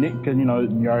Nick, because you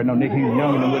already know Nick, he's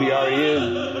younger than what he already is.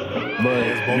 But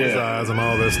it's both his eyes and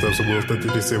all that stuff. So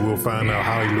they said we'll find out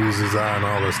how he loses his eye and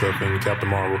all that stuff in Captain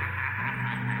Marvel.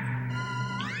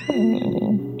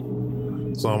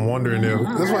 So I'm wondering if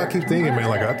that's why I keep thinking, man.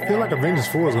 Like I feel like Avengers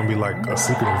 4 is gonna be like a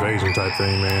Secret Invasion type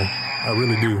thing, man. I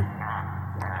really do.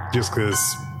 Just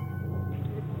because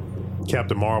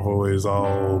Captain Marvel is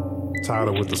all tied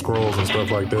up with the Skrulls and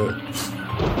stuff like that.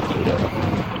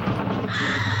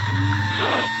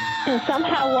 And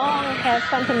somehow Wong has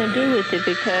something to do with it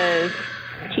because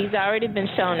he's already been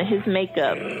shown in his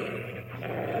makeup.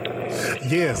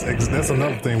 Yes, that's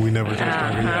another thing we never touched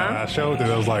on. I showed that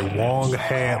it was like Wong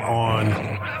had on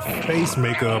face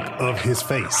makeup of his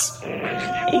face.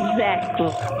 Exactly.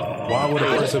 Why would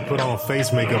a person put on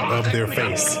face makeup of their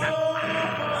face?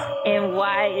 And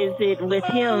why is it with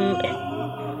him,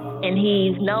 and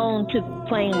he's known to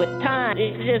playing with time.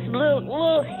 It's just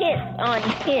little hints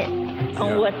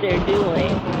on what they're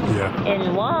doing. Yeah.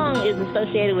 And Wong is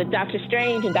associated with Doctor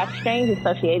Strange, and Doctor Strange is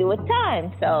associated with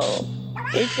time. So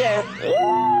it's just,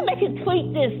 they can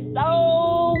tweak this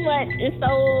so much. There's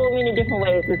so many different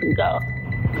ways this can go.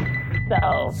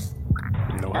 So,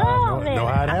 know how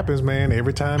it happens, man.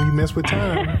 Every time you mess with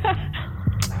time,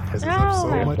 messes up so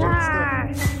much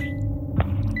other stuff.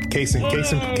 Case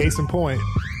in point,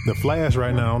 The Flash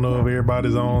right now. I don't know if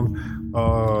everybody's on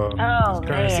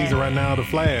current season right now, The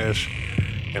Flash.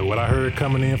 And what I heard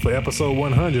coming in for episode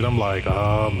 100, I'm like,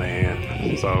 oh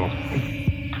man. So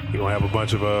you're gonna have a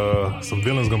bunch of some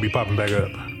villains gonna be popping back up.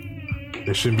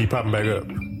 They shouldn't be popping back up.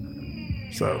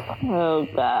 So. Oh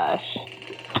gosh.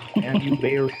 And you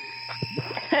buried.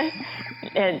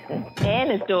 and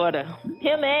his daughter.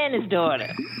 Him and his daughter.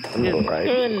 Just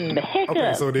screwing the heck okay,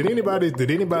 up. so did anybody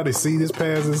see this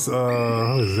past this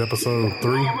episode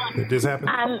 3 that just happened?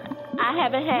 I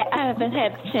haven't had the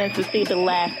chance to see the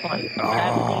last one. I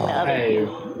haven't seen the other two.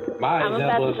 I'm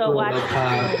about to go watch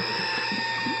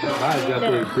My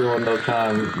example of Screw on No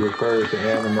Time refers to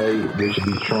anime, which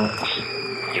be Trunks.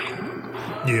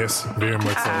 Yes, very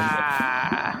much so.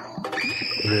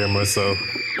 Very much so.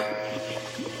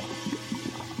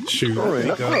 Shoot.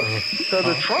 So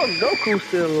the Trunks Goku's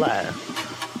still alive.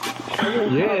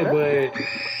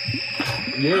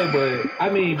 Yeah, but I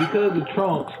mean, because of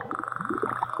Trunks,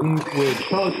 when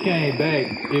Trunks came back,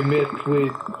 it messed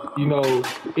with,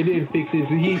 it didn't fix his.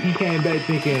 He came back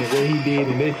thinking what he did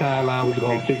in their timeline was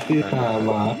gonna fix his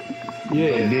timeline. Yeah,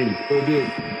 it didn't.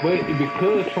 But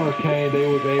because Trunks came, they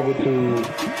was able to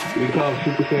become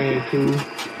Super Saiyan 2.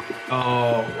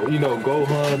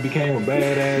 Gohan became a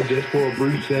badass just for a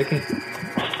brief second.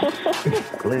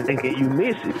 You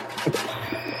miss it.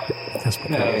 That's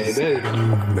because they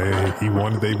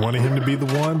wanted him to be the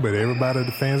one, but everybody,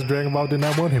 the fans of Dragon Ball, did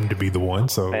not want him to be the one.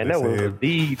 So that was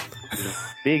the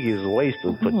biggest waste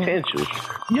of potential.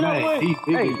 You know what? Waste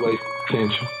of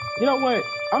potential. You know what?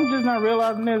 I'm just not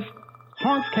realizing this.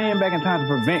 Trunks came back in time to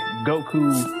prevent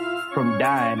Goku from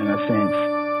dying in a sense.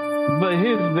 But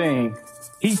here's the thing.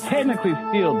 He technically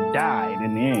still died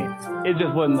in the end. It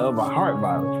just wasn't of a heart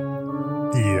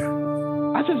virus. Yeah.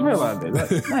 I just realized it.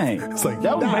 Dang. It's like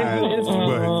that was basically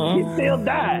he still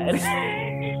died.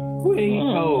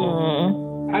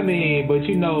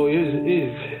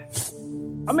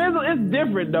 It's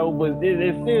different though, but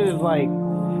it still is like,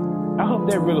 I hope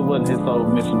that really wasn't his sole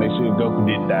mission to make sure Goku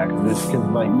didn't die, because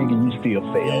nigga, you still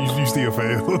failed. You still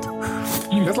failed.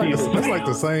 That's like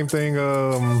the same thing.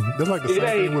 That's like the same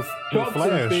thing with Flash.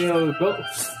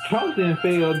 Trunks didn't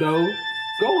fail though.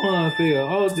 Gohan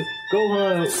failed.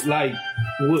 Gohan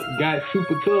got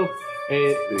super tough,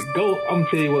 and I'm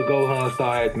tell you what Gohan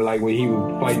started acting like when he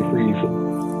was fighting Frieza.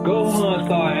 Gohan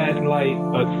started acting like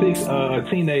a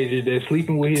teenager that's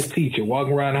sleeping with his teacher,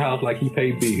 walking around the house like he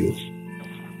paid bills.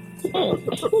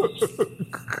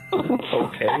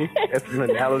 Okay, that's an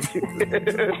analogy.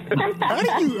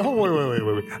 How do you? Oh,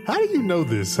 wait. How do you know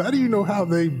this? How do you know how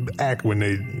they act when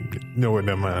they know in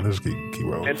their mind? Let's keep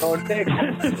rolling. And on next,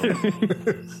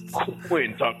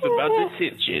 Quinn talks about this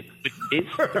hit shit. It's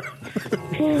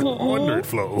on Nerd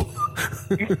Flow.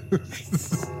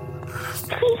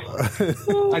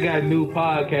 I got a new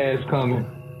podcast coming.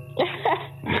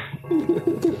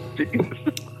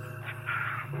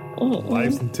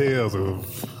 Lives and Tales of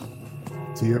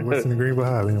T.F. Weston and Greenville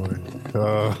High. Anyway.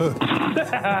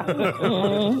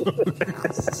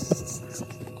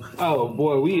 Oh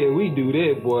boy, we do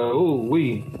that, boy. Oh,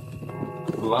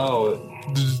 Lord.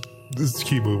 Just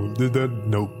keep moving.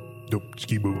 Nope. Just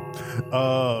keep moving.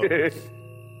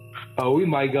 We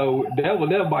might go.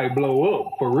 That might blow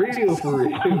up for real. The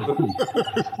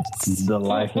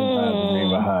Life and Times of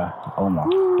Greenville High. Oh my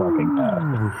fucking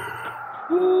god.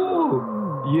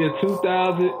 Yeah,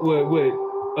 2000. What?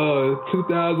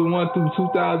 2001 through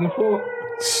 2004.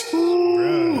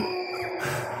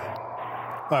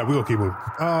 All right, we'll keep moving.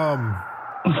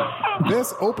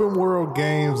 Best open world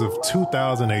games of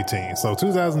 2018. So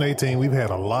 2018, we've had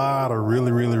a lot of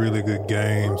really, really, really good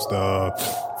games.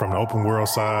 From the open world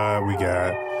side, we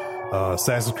got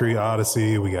Assassin's Creed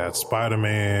Odyssey. We got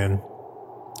Spider-Man.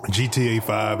 GTA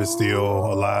 5 is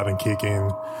still alive and kicking.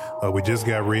 We just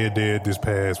got Red Dead this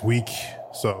past week.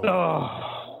 So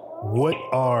what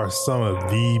are some of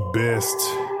the best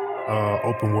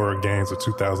open world games of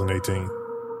 2018?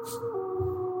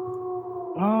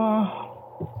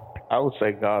 I would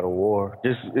say God of War.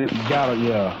 Yeah.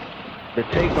 The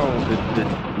take on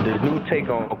the new take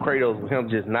on Kratos with him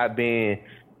just not being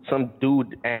some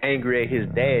dude angry at his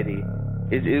daddy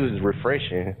it was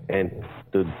refreshing, and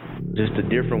just the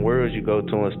different worlds you go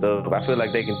to and stuff. I feel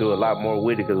like they can do a lot more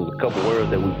with it because there's a couple worlds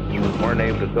that you weren't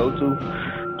able to go to.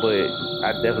 But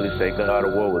I definitely say God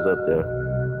of War was up there.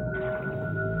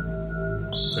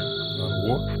 God of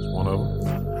War is one of them.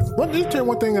 Well, just tell you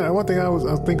one thing I was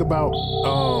thinking about.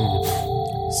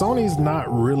 Sony's not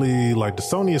really like the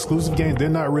Sony exclusive games. They're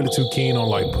not really too keen on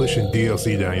like pushing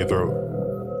DLC down your throat.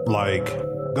 Like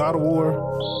God of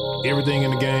War, everything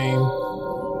in the game,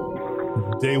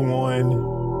 day one,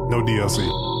 no DLC.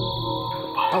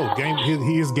 Oh,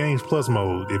 here's Games Plus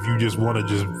mode if you just want to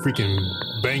just freaking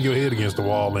bang your head against the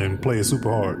wall and play it super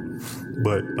hard.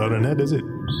 But other than that, that's it.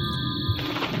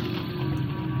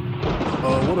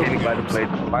 What Anybody played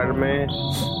Spider-Man?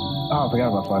 Oh, I forgot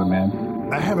about Spider-Man.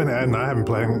 I haven't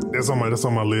played. That's on my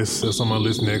list. That's on my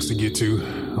list next to get to.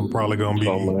 I'm probably gonna be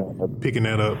picking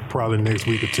that up probably next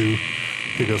week or two.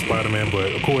 Pick up Spider-Man,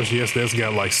 but of course, yes, that's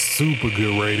got like super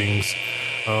good ratings.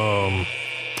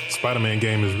 Spider-Man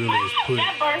game is really put.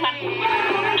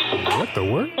 What the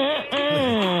word?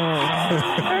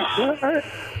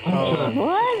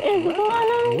 What is going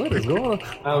on? What is going on?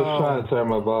 I was trying to turn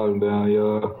my volume down,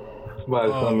 y'all.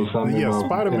 Somebody tell me something. Yeah,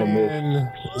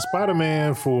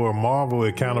 Spider-Man for Marvel,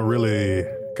 it kind of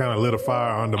lit a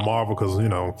fire under Marvel because, you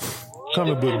know,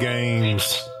 comic book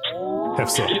games have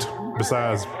sucked.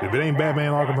 Besides, if it ain't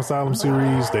Batman Arkham Asylum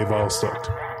series, they've all sucked.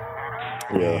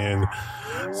 Yeah. And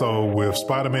so with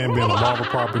Spider-Man being a Marvel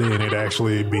property and it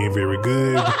actually being very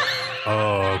good,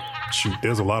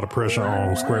 there's a lot of pressure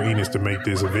on Square Enix to make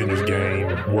this Avengers game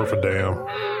worth a damn.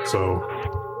 So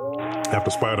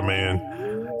after Spider-Man,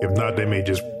 if not, they may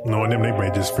just, knowing them, they may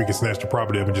just freaking snatch the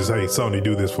property up and just, hey, Sony,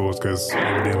 do this for us, because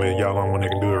evidently y'all don't want they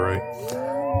can do it right.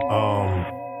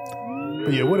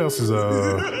 But yeah, what else is,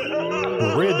 well,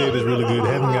 Red Dead is really good.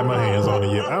 I haven't got my hands on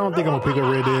it yet. I don't think I'm gonna pick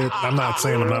up Red Dead. I'm not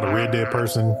saying I'm not a Red Dead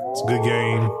person. It's a good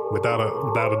game, without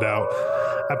a doubt.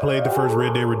 I played the first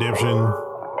Red Dead Redemption.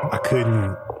 I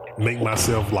couldn't make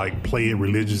myself like play it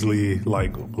religiously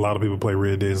like a lot of people play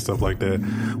Red Dead and stuff like that.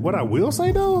 What I will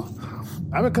say though,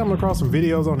 I've been coming across some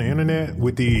videos on the internet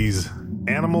with these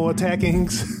animal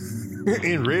attackings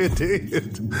in Red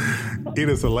Dead. It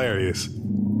is hilarious.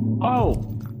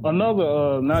 Oh,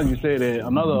 another, now you say that,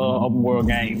 another open world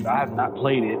game. I have not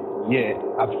played it yet.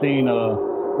 I've seen,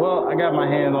 well, I got my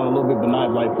hands on a little bit, but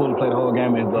not like fully play the whole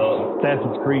game, is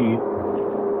Assassin's Creed.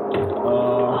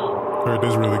 Heard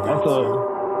this really good.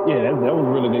 That was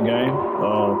a really good game.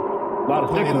 A lot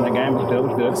of sticks in that game, but still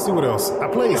was good. Let's see what else. I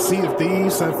played Sea of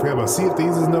Thieves. I forgot about Sea of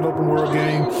Thieves is another open world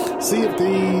game. Sea of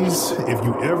Thieves, if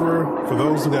you ever, for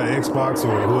those who got Xbox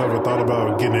or whoever thought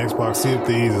about getting an Xbox, Sea of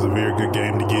Thieves is a very good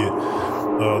game to get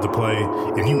to play.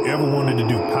 If you ever wanted to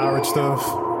do pirate stuff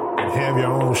and have your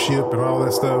own ship and all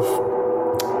that stuff,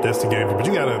 that's the game. But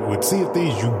you gotta, with Sea of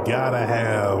Thieves, you gotta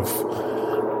have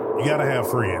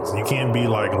friends. You can't be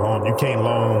like you can't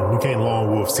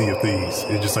lone wolf Sea of Thieves.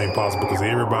 It just ain't possible because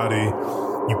everybody,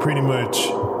 you pretty much,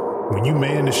 when you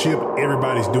man the ship,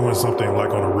 everybody's doing something like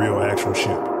on a real actual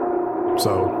ship.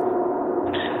 So,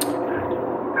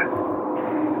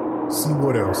 see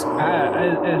what else.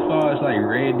 As far as like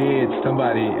Red Dead,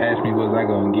 somebody asked me was I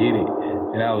gonna get it,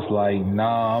 and I was like,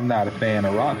 nah, I'm not a fan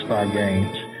of Rockstar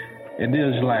games. And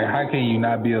then it's like, how can you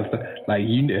not be like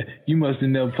you must have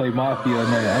never played Mafia or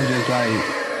nothing. I'm just like,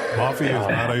 Mafia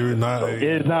is not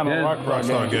a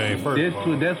Rockstar game.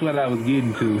 That's what I was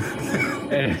getting to,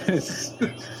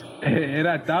 and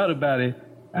I thought about it.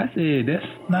 I said, that's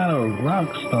not a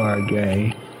Rockstar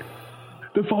game.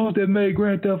 The folks that made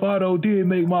Grand Theft Auto did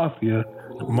make Mafia.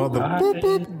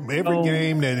 Every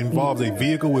game that involves a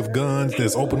vehicle with guns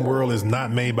that's open world is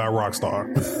not made by Rockstar.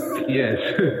 Yes.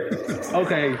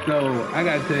 Okay, so I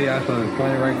gotta tell y'all something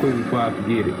funny right quick before I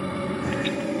forget it.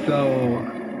 So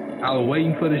I was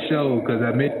waiting for the show because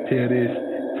I meant to tell this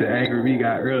to Angry V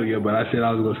guy earlier, but I said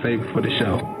I was gonna save it for the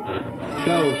show.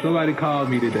 So somebody called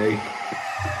me today.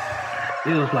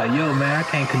 It was like, yo man, I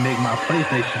can't connect my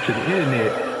PlayStation to the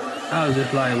internet. I was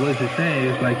just like, what's it saying?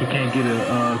 It's like you can't get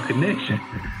a connection.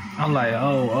 I'm like,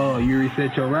 oh, you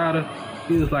reset your router?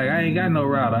 He was like, I ain't got no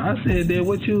router. I said, then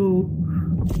what you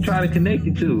try to connect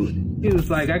it to? He was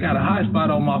like, I got a hotspot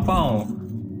on my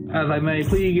phone. I was like, man,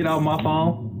 please get off my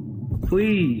phone.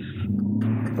 Please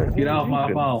get off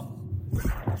my phone.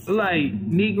 Like,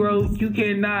 Negro, you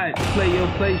cannot play your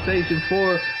PlayStation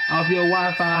 4 off your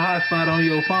Wi-Fi hotspot on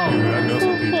your phone. Dude, I know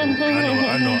some people.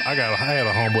 I know. I had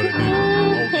a homeboy that did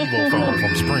an Evo phone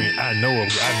from Sprint. I know a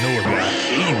guy.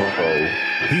 Evo.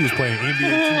 He was playing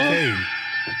NBA 2K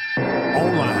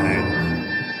online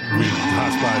with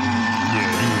hotspot. Yeah,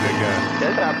 he was that guy.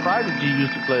 That's how Prodigy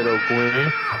used to play though,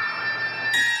 Quinn.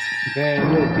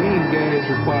 Man, look, these games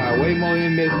require way more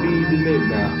internet speed than that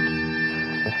now.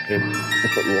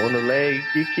 If you want to lag,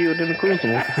 get killed in the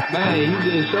crucible. Man, you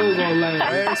just shows on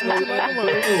lag. Still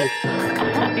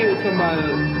talking about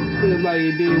feels like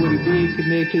it did with a big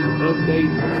connection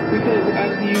updates. Because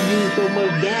after you use so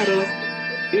much data,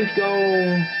 it's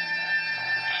gonna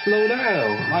slow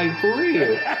down, like for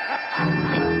real.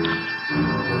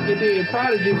 And then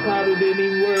Prodigy probably didn't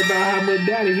even worry about how much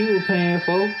data he was paying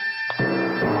for.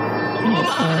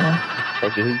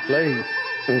 That's who played.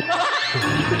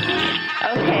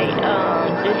 Okay,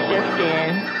 this just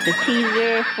in. The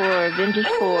teaser for Avengers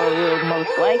 4 will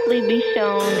most likely be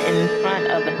shown in front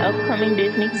of an upcoming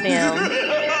Disney film.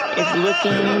 It's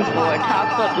looking for a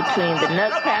toss-up between the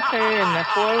Nutcracker and the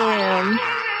Four Realms,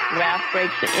 Ralph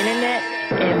Breaks the Internet,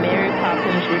 and Mary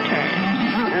Poppins Returns.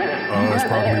 Oh, it's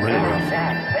probably Ralph.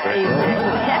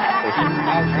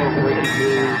 Also breaking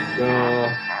news,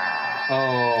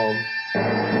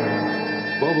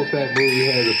 Boba Fett movie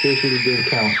has officially been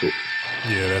canceled.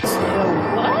 Yeah, that's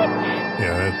What?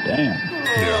 yeah, that, Damn.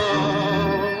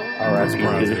 yeah. All right,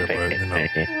 Surprise there, but you know, he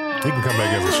can come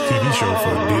back as a TV show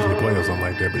for Disney Play or something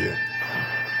like that. But yeah,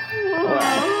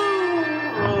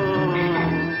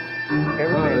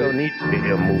 Everything don't need to be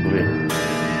a movie.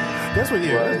 that's what.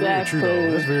 Yeah, that's very true.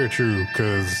 Though. That's very true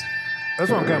because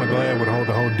that's what I'm kind of glad with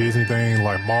the whole Disney thing.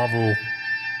 Like Marvel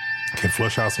can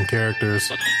flush out some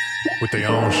characters with their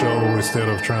own show instead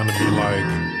of trying to be like,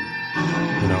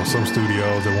 you know, some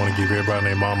studios that want to give everybody and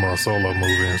their mama a solo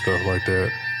movie and stuff like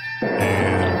that.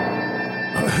 And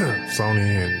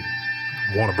Sony and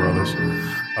Warner Brothers,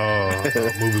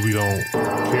 movies we don't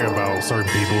care about,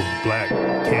 certain people, Black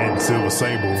Cat and Silver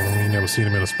Sable, we never seen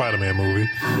them in a Spider-Man movie.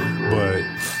 But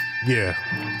yeah,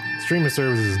 streaming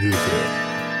services is good for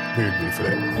that. Very good for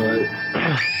that.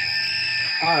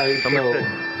 All right, so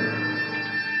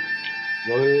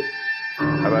go ahead.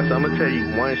 I'm gonna tell you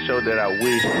one show that I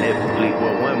wish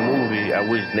one movie I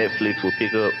wish Netflix would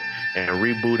pick up and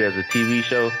reboot as a TV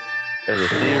show, as a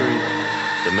series,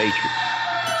 The Matrix.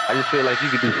 I just feel like you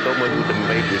could do so much with The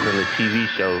Matrix in a TV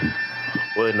show,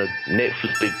 or in a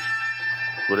Netflix,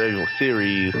 whatever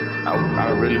series.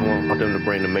 I really want them to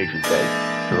bring The Matrix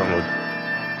back, because I'm a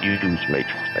huge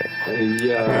Matrix fan.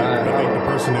 Yeah, I think the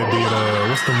person that did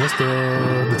what's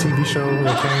the TV show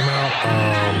that came out?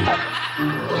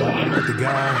 The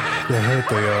guy that had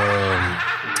the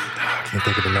I can't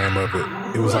think of the name of it.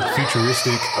 It was like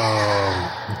futuristic,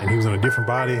 and he was in a different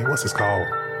body. What's it called?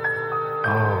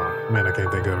 Oh man, I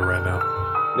can't think of it right now.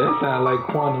 That sounds like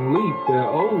Quantum Leap, that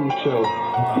old show. It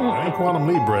ain't Quantum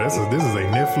Leap, bro. This is a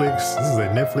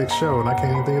Netflix show, and I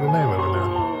can't even think of the name of it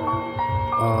now.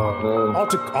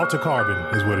 Alter Carbon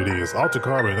is what it is. Alter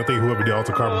Carbon. I think whoever did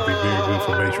Alter Carbon would be very good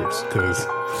for Matrix, because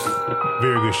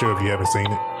very good show if you haven't seen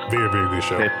it. Very, very good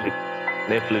show.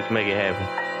 Netflix make it happen.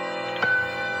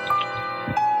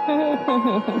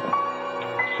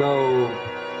 So,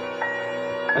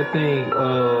 I think,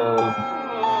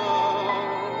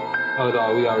 oh no,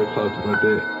 we already talked about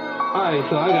that. Alright,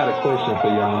 so I got a question for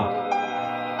y'all.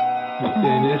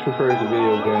 And this refers to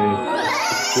video games.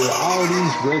 With all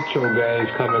these retro games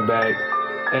coming back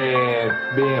and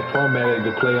being formatted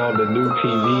to play on the new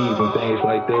TVs and things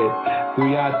like that, do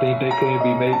y'all think they could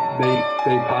be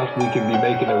they possibly could be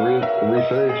making a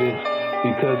resurgence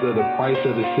because of the price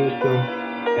of the system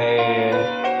and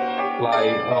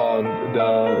like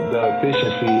the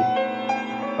efficiency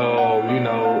of, you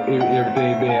know,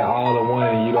 everything being all in one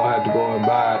and you don't have to go and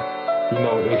buy, you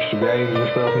know, extra games and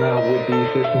stuff now with these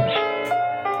systems?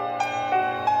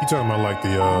 You talking about like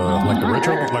the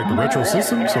retro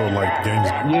systems or like games?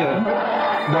 Yeah,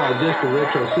 no, just the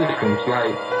retro systems.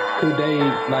 Like, could they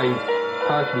like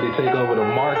possibly take over the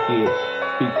market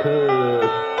because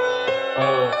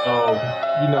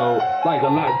you know, like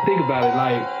think about it,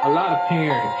 like a lot of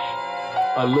parents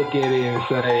look at it and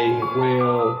say,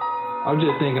 well, I'm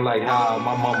just thinking like how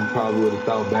my mama probably would have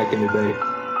thought back in the day.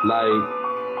 Like,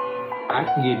 I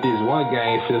can get this one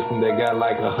game system that got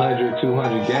like 100,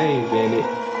 200 games in it,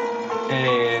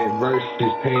 and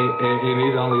versus paying, and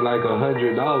it's only like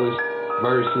 $100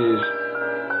 versus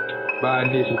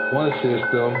buying this one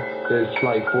system that's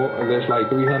like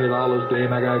 $300.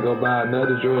 Then I gotta go buy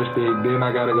another joystick. Then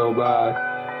I gotta go buy,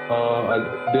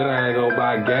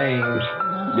 games.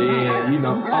 Then, you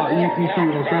know, you see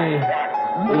what I'm saying?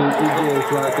 It's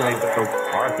just like a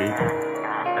market,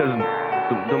 because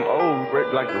them old,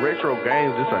 like the retro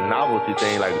games, it's a novelty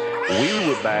thing. Like, we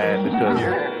would buy it because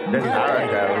that's our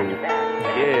childhood.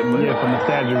 Yeah, but for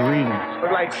nostalgic reasons.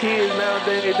 But like kids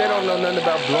nowadays, they don't know nothing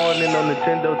about blowing in on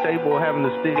Nintendo tape or having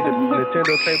to stick a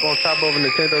Nintendo tape on top of a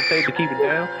Nintendo tape to keep it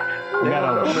down. You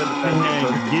gotta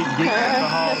get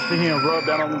alcohol, sit here and rub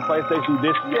down on the PlayStation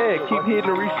disc. Yeah, keep hitting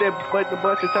the reset button a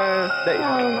bunch of times.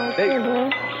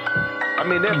 I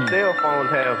mean, their cell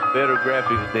phones have better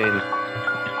graphics than,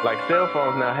 like, cell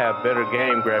phones now have better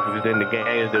game graphics than the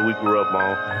games that we grew up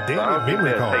on. Damn, so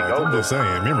memory cards. I'm just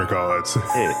saying, memory cards.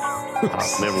 Yeah,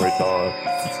 memory cards.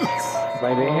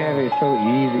 Like, they have it so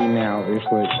easy now. It's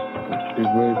what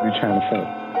we're trying to say.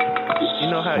 You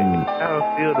know how it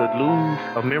feel to lose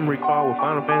a memory card with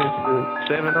Final Fantasy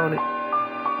 7 on it?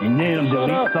 And then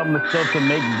delete some of the stuff to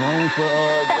make room for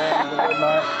games and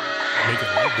whatnot.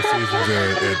 Making life decisions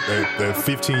at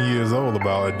 15 years old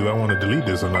about, do I want to delete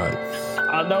this or not?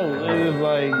 I know. It's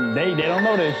like, they don't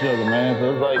know that sugar, man.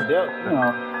 So it's like, you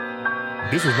know.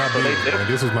 This was my bill, man.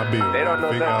 This was my bill. They don't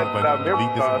know nothing about memory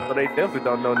cards, so they definitely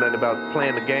don't know nothing about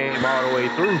playing the game all the way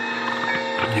through.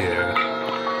 Yeah.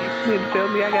 You didn't tell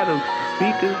me I got to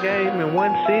beat this game in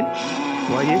one sitting?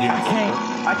 Well,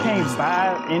 I can't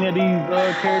buy any of these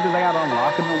characters. I got to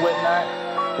unlock them and whatnot.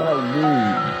 Like,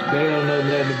 dude, they don't know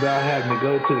nothing about having to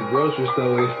go to the grocery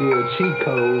store and steal a cheat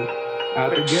code out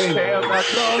the game.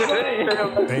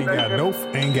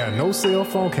 Ain't got no cell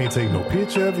phone, can't take no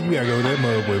picture of it. You gotta go to that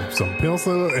mug with some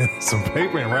pencil and some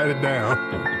paper and write it down.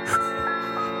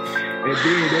 And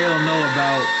then they don't know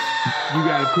about you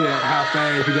gotta put how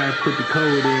fast you gotta put the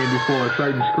code in before a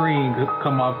certain screen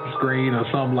come off the screen or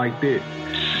something like that.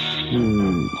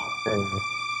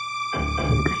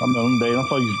 I know them days, I'm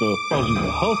supposed to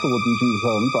hustle with these cheat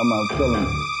codes. I'm talking about selling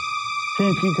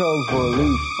 10 cheat codes for at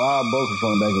least $5 or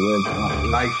something back in the day.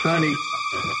 Like Sonic,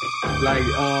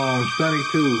 Sonic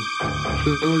 2. So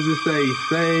as soon as you say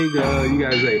Sega, you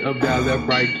gotta say up, down, left,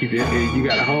 right, keep it. You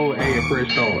gotta hold A and press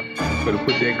start for to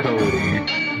put that code in.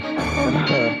 What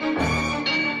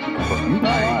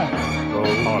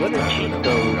a cheat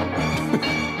code.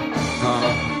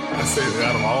 I said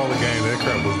out of all the games, that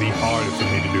crap was the hardest for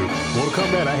me to do. Mortal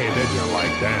Kombat, I had that jump like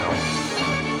down.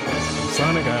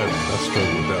 Sonic, I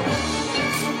struggled with that one.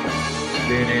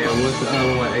 Then what's the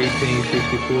other one? 18,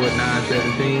 64,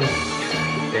 917.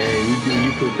 And you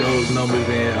put those numbers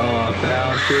in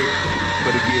sound check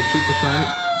for to get Super Sonic.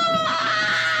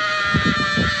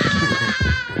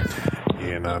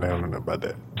 Yeah, no, they don't know about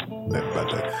that.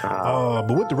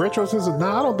 But with the retro systems,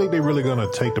 I don't think they're really gonna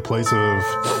take the place of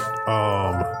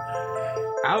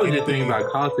I was just thinking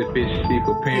about cost efficiency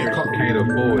for parents who can't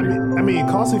afford it. I mean,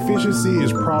 cost efficiency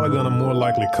is probably going to more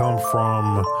likely come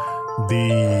from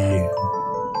the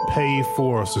pay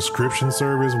for a subscription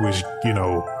service, which, you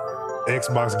know,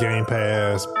 Xbox Game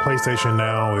Pass, PlayStation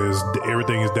Now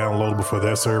everything is downloadable for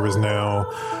that service now.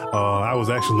 I was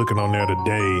actually looking on there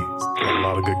today. A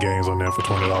lot of good games on there for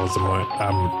 $20 a month.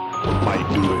 I might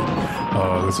do it.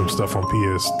 There's some stuff on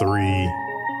PS3.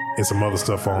 And some other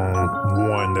stuff on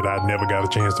one that I never got a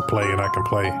chance to play, and I can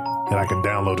play, and I can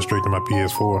download it straight to my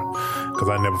PS4 because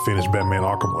I never finished Batman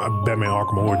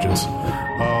Arkham Origins.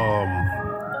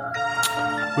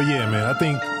 But yeah, man, I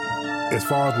think as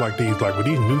far as with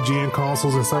these new gen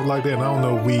consoles and stuff like that, and I don't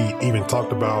know if we even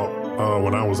talked about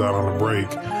when I was out on the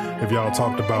break, if y'all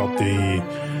talked about the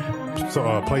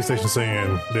PlayStation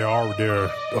saying they're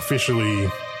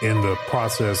officially in the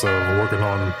process of working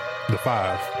on the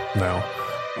 5 now.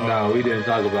 No, we didn't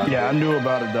talk about it. Yeah, I knew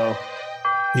about it, though.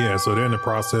 Yeah, so they're in the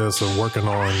process of working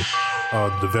on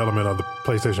development of the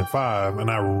PlayStation 5, and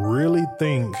I really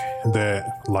think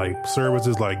that like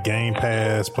services like Game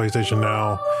Pass, PlayStation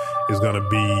Now is going to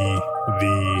be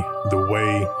the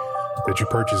way that you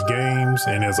purchase games,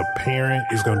 and as a parent,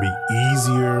 it's going to be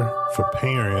easier for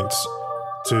parents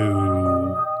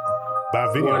to buy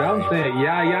video games. I'm saying,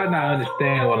 y'all not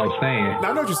understand what I'm saying.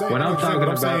 I know what you're saying. When I'm talking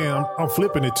about, I'm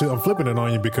flipping it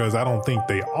on you because I don't think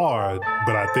they are,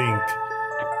 but I think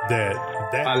that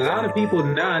a lot of people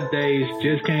nowadays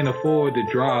just can't afford to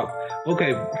drop.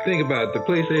 Okay, think about it. The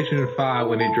PlayStation 5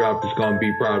 when it dropped is gonna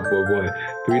be probably what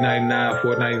 $399,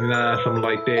 $499, something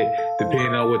like that,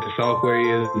 depending on what the software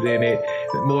is in it.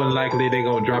 More than likely they're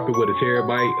gonna drop it with a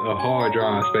terabyte of hard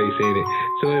drive space in it,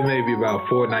 so it may be about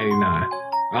 $499.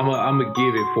 I'm gonna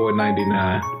give it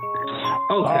 $499.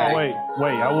 Okay. Oh wait!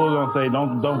 I was gonna say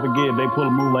don't forget they put a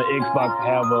move like Xbox to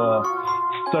have a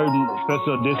certain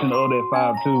special edition of that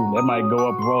 5 too. That might go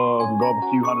up a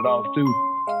few $100s too.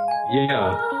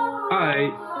 Yeah. All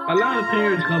right. A lot of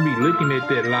parents gonna be looking at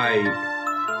that like,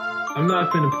 I'm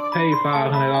not gonna pay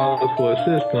 $500 for a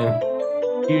system.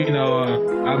 You know,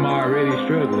 I'm already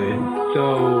struggling. So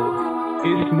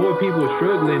it's more people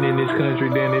struggling in this country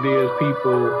than it is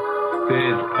people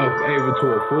that's able to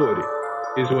afford it.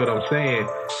 Is what I'm saying.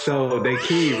 So they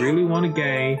kid really want a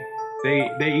game.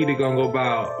 they either gonna go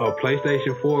buy a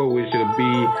PlayStation 4, which will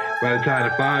be by the time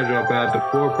the 5 drop out, the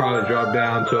 4 probably drop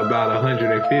down to about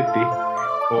 150,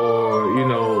 or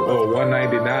or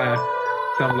 199,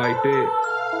 something like that.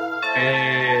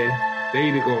 And they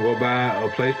either gonna go buy a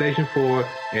PlayStation 4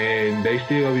 and they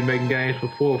still gonna be making games for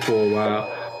 4 for a while,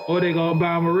 or they gonna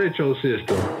buy them a retro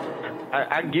system.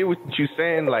 I get what you're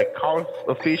saying, like cost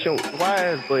efficient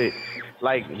wise, but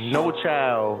like no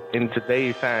child in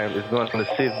today's time is going to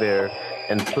sit there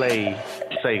and play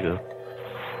Sega.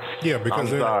 Yeah,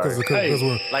 because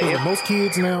most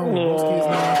kids now,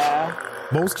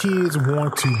 most kids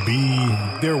want to be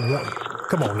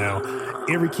come on now.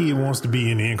 Every kid wants to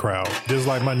be in the in crowd. Just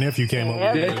like my nephew came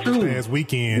over this past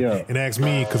weekend and asked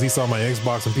me because he saw my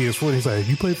Xbox and PS4. He's like,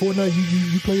 "You play Fortnite?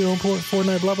 You play on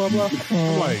Fortnite? Blah blah blah."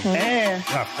 I'm like,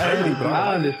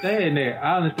 I understand that.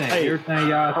 I understand everything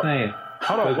y'all saying.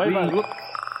 Hold on, wait. Look,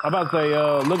 I'm about to say,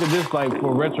 look at this, like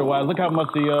for retro wise. Look how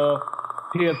much the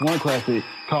PS1 Classic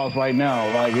costs right now.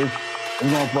 Like it's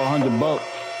going for $100.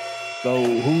 So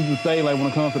who's to say, like when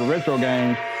it comes to the retro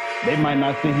games, they might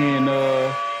not sit here and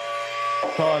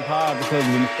charge high because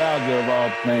of the nostalgia of all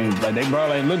things. Like they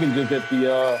probably ain't looking just at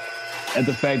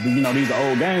the fact that these are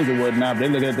old games or whatnot. They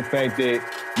look at the fact that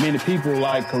many people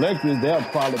like collectors, they'll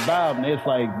probably buy them. And it's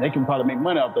like they can probably make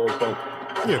money off those folks.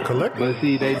 Yeah, collect. But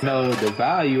see, they know the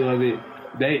value of it.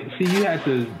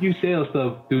 You sell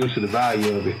stuff due to the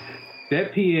value of it.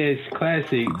 That PS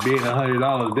Classic being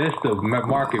 $100, that's the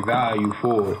market value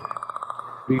for it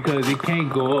because it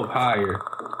can't go up higher.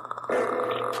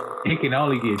 It can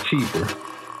only get cheaper.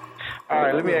 All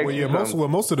right, let me ask you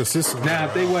something. Most of the systems now,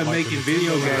 if they weren't making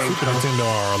video games, Super Nintendo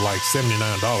are like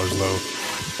 $79 though.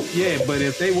 Yeah, but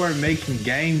if they weren't making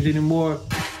games anymore,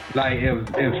 like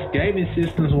if gaming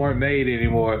systems weren't made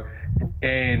anymore,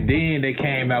 and then they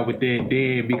came out with that,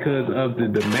 then because of the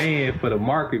demand for the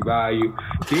market value,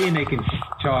 then they can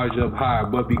charge up higher.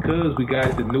 But because we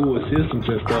got the newer systems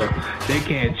and stuff, they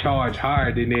can't charge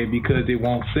higher than that because it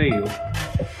won't sell.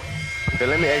 Okay,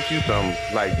 let me ask you something,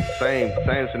 like same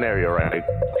scenario, right?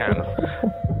 Kind of.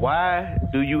 Why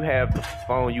do you have the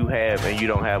phone you have and you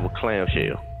don't have a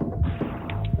clamshell?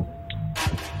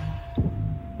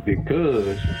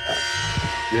 Because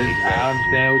I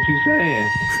understand what you're saying.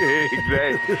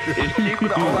 Exactly. It's cheaper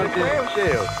to own a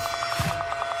clamshell.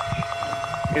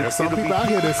 There's some people out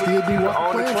here that still do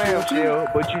own a clamshell,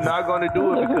 but you're not going to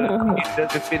do it because it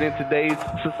doesn't fit in today's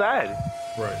society.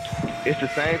 Right. It's the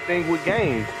same thing with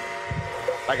games.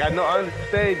 Like I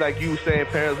understand, like you were saying,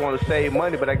 parents want to save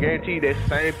money, but I guarantee you that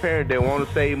same parent that want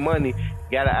to save money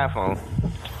got an iPhone.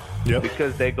 Yep.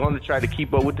 Because they're going to try to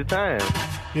keep up with the times.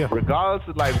 Yeah. Regardless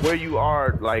of like where you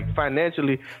are, like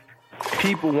financially,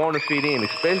 people want to fit in,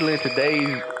 especially in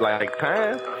today's like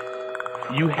time.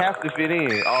 You have to fit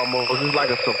in almost. It's like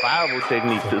a survival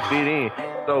technique to fit in.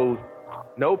 So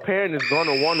no parent is going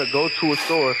to want to go to a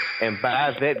store and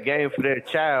buy that game for their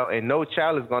child, and no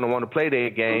child is going to want to play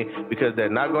that game because they're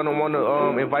not going to want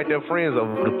to invite their friends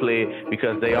over to play it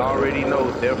because they already know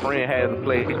their friend has a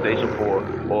PlayStation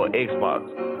 4 or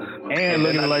Xbox. And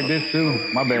looking at it like this too,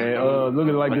 my bad. Looking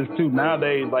at it like this too.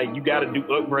 Nowadays, like you got to do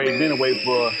upgrades anyway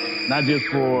for not just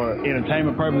for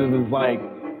entertainment purposes. It's like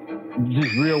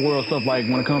just real world stuff. Like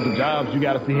when it comes to jobs, you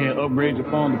got to sit here and upgrade your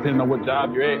phone depending on what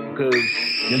job you're at because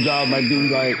your job might be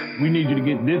like, we need you to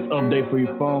get this update for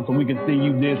your phone so we can see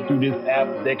you this through this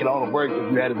app that can only work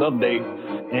if you had this update.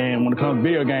 And when it comes to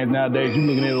video games nowadays, you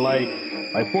looking at it like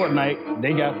Fortnite,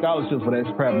 they got scholarships for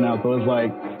that crap now. So it's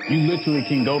like you literally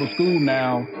can go to school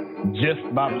now just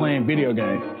by playing video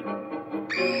games.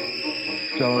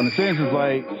 So in a sense, it's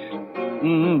like,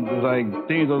 it's like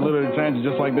things are literally changing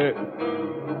just like that.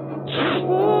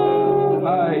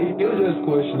 It was just a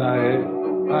question I had.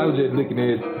 I was just looking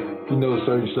at,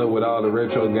 certain stuff with all the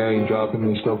retro games dropping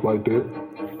and stuff like that.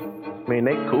 I mean,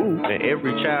 they cool, and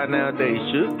every child nowadays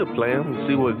should play them and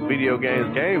see what video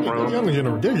games came from. The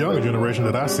younger generation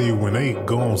that I see when they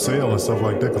go on sale and stuff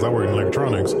like that, because I work in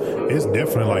electronics, it's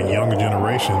definitely like younger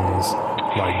generations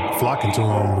like flocking to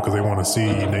them because they want to see.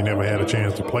 They never had a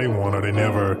chance to play one, or they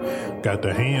never got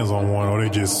their hands on one, or they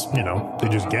just, they're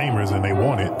just gamers and they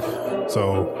want it.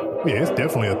 So yeah, it's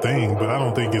definitely a thing, but I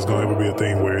don't think it's gonna ever be a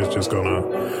thing where it's just gonna.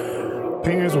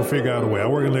 Parents will figure out a way. I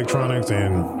work in electronics,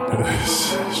 and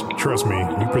trust me,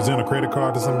 you present a credit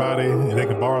card to somebody and they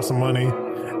can borrow some money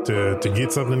to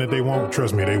get something that they want.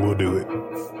 Trust me, they will do it,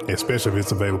 especially if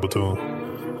it's available to them.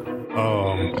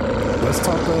 Let's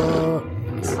talk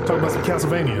about some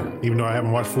Castlevania. Even though I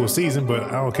haven't watched full season, but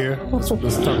I don't care. Let's talk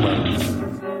about it.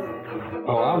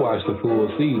 Oh, I watched the full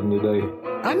season today.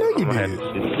 I know you did.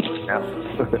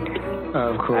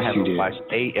 Of course I haven't watched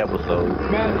 8 episodes.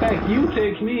 Matter of fact, you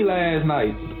texted me last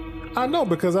night. I know,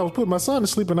 because I was putting my son to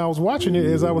sleep and I was watching it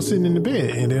as I was sitting in the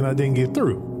bed, and then I didn't get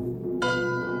through.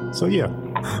 So yeah.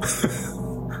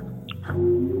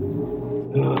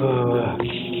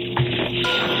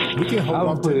 We can hold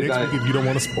off till next week if you don't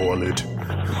want to spoil it.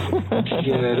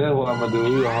 Yeah, that's what I'm gonna do.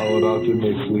 We'll hold off till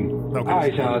next week. Okay. All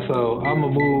right, y'all. So I'm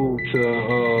gonna move to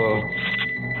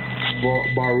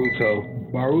Boruto.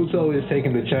 Boruto is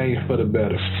taking the change for the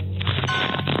better.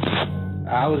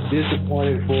 I was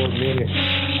disappointed for a minute.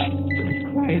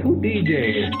 Hey, who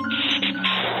DJing?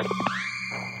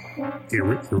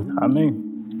 I mean.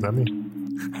 I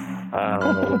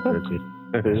don't know what person.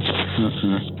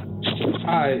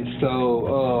 Alright, so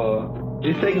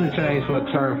it's taking a change for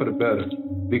a turn for the better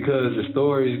because the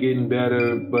story is getting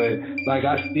better, but like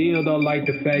I still don't like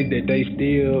the fact that they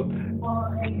still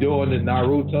doing the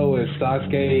Naruto and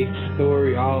Sasuke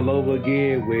story all over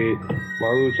again with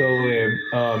Boruto and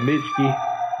Mitsuki,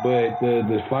 but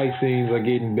the fight scenes are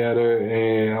getting better,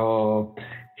 and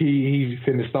he's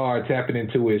finna start tapping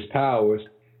into his powers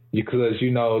because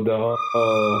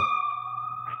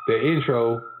the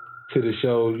intro to the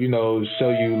show, show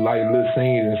you like little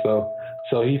scenes and stuff.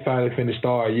 So he finally finna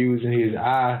start using his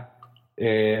eye,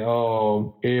 and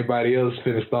everybody else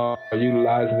finna start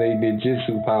utilizing their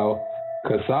ninjutsu power.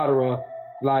 Cause Sadara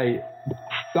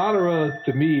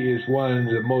to me is one of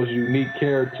the most unique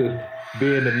characters,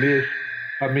 being a mix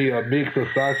of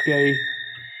Sasuke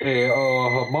and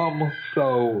her mama.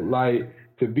 So like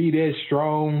to be that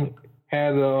strong,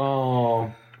 have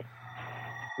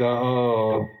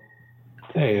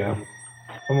damn,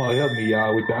 come on, help me,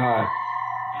 y'all, with the eye.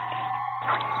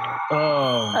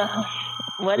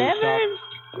 Whatever.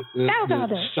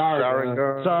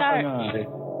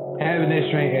 Sharingan. Having that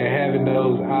strength and having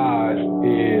those eyes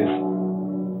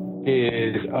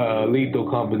is a lethal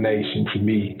combination to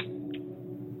me.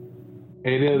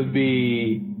 And it'll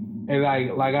be, and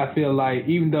like I feel like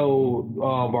even though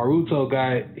Boruto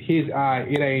got his eye,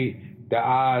 it ain't the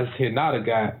eyes Hinata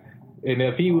got. And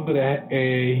if he would have,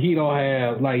 and he don't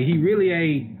have, like, he really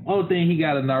ain't, only thing he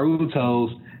got of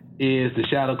Naruto's is the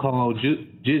Shadow Clone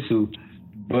Jutsu.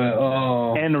 But,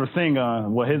 and the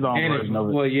Rasengan, his own version of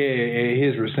it. Well, yeah, and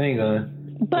his Rasengan.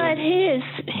 But his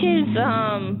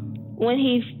when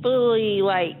he fully,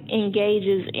 like,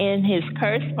 engages in his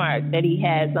curse mark that he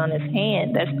has on his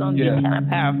hand, that's going to be kind of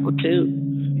powerful, too.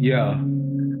 Yeah.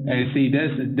 And see,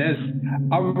 that's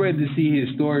I'm ready to see his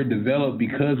story develop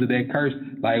because of that curse.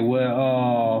 Like,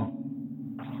 well,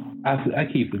 I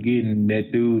keep forgetting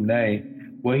that dude's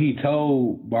name. What he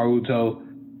told Boruto,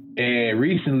 and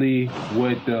recently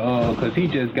with because he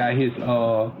just got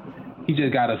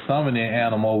a summoning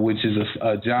animal, which is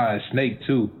a giant snake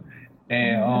too.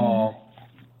 And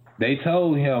they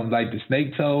told him, like the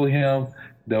snake told him,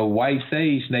 the white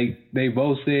sage snake, they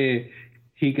both said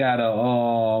he got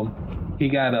a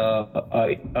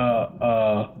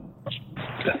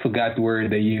I forgot the word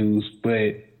they used,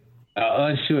 but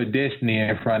unsure destiny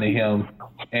in front of him,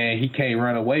 and he can't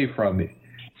run away from it.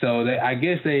 So I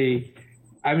guess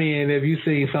if you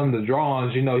see some of the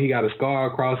drawings, he got a scar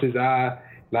across his eye,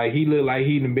 like he looked like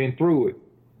he done been through it,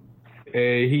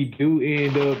 and he do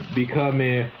end up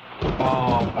becoming an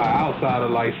outsider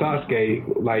like Sasuke,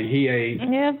 like he ain't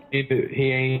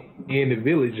in the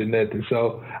village or nothing.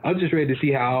 So I'm just ready to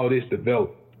see how all this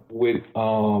developed with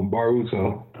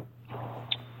Boruto.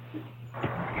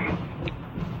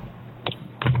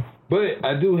 But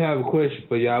I do have a question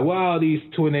for y'all. Why all these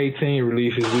 2018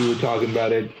 releases we were talking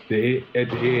about at the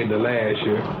end of last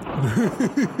year?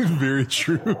 Very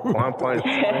true. One Punch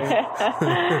Man.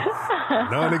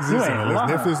 Non-existent.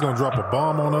 Unless Netflix gonna drop a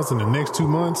bomb on us in the next 2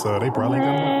 months, they probably ain't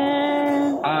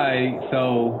gonna. All right,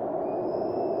 so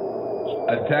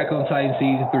Attack on Titan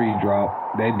season 3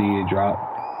 dropped. That did drop.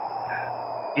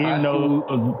 Even though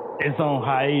it's on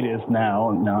hiatus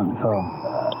now.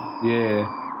 Yeah.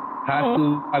 High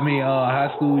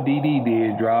School DD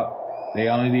did drop. They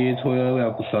only did 12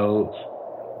 episodes.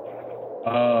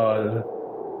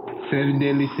 7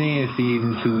 Deadly Sins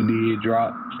season 2 did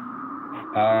drop.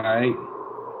 Alright.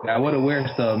 Now what the weird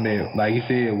stuff meant? Like you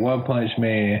said, One Punch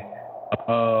Man.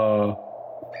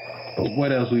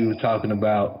 What else we were talking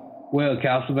about? Well,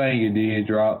 Castlevania did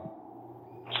drop.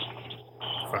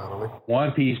 Finally.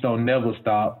 One Piece don't never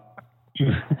stop.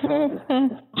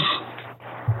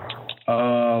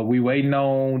 We waiting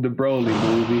on the Broly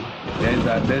movie.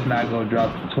 That's not gonna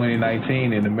drop to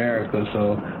 2019 in America,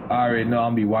 so I already know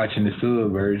I'm be watching the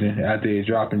sub version after it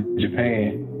drop in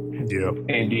Japan. Yep.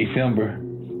 In December.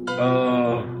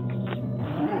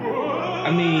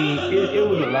 I mean, it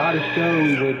was a lot of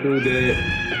shows went through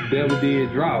that Devil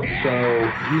did drop. So,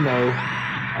 you know,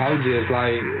 I was just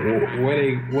like,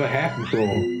 what happened to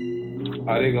them?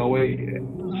 Are they gonna wait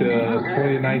till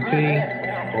 2019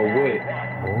 or what?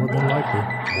 More than likely.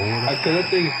 Because I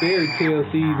think Fairy Tail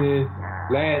season,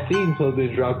 last season supposed to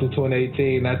be dropped in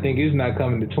 2018. I think it's not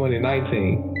coming to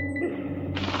 2019.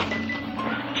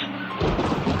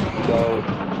 So,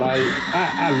 like,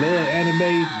 I love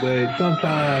anime, but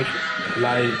sometimes,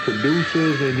 like,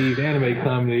 producers and these anime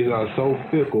companies are so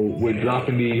fickle with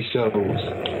dropping these shows.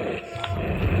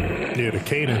 Yeah, the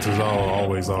cadence is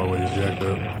always jacked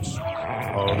up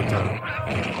all the time.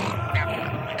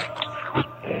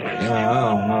 I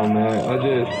don't know, man.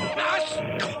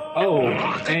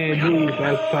 And news. I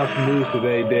saw some news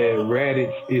today that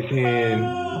Raditz is in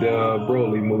the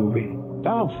Broly movie.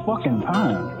 About fucking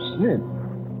time. Shit.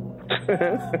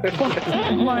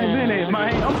 Mine's in it,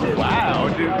 man. Wow,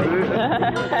 dude.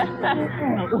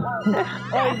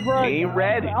 Hey, bro. Ain't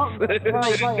Raditz.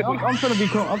 I'm trying to be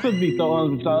so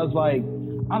honest with y'all. It's like,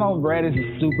 I know Raditz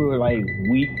is super, like,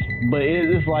 weak, but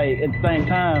it's like, at the same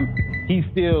time, he's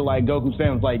still, like, Goku's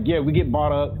family. It's like, yeah, we get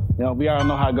brought up. You know, we all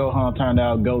know how Gohan turned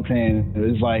out, Goten.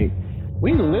 It's like,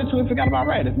 we literally forgot about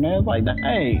Raditz, man. It's like,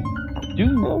 hey,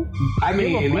 dude. I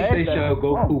mean, at least they show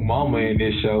Goku Mama in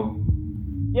this show.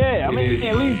 Yeah, I mean,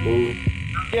 at least,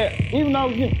 yeah, even though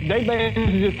they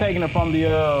basically just taking it from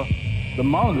the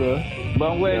manga,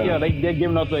 but they're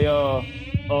giving us a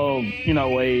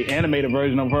animated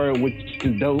version of her, which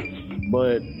is dope.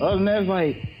 But other than that, it's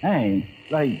like, dang,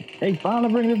 like they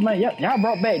finally bring this man. Y'all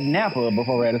brought back Nappa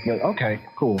before Raditz. Like, okay,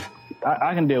 cool,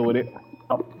 I can deal with it.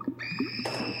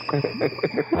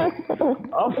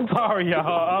 I'm sorry,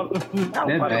 y'all.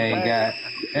 That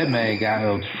man got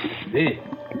upset.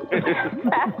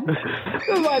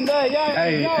 It's like, dang, y'all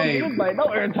it's like no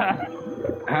airtime.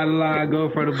 How the line go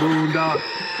for the Boondocks?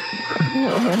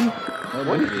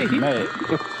 What did he mad?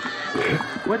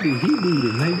 What did he do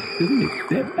to make him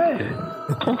that bad?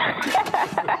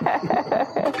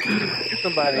 Get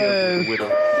somebody else with him.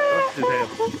 Don't just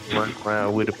have run around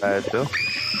with it by itself.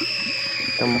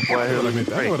 That's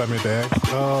what I meant to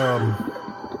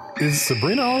ask. Is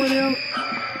Sabrina already out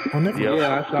on Netflix?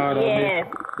 Yeah, I saw it on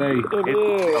Netflix.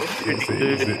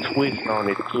 It's a twist on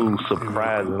it too,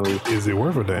 surprisingly. Is it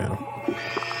worth a damn?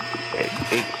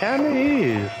 It kind of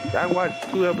is. I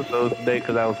watched 2 episodes today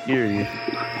because I was curious.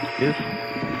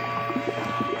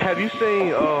 Have you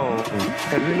seen?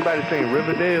 Has anybody seen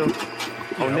Riverdale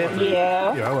on Netflix?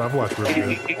 Yeah, I've watched Riverdale.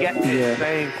 It got the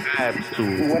same vibes to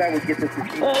it. What I would get this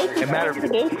matter of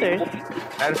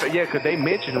fact, because they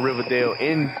mentioned Riverdale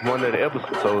in one of the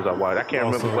episodes I watched. I can't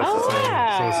remember what's the same.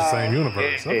 So it's the same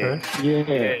universe. Okay. Yeah.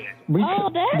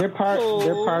 They're part.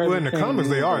 Well, in the comics,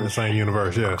 they are in the same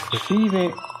universe. Yeah. She's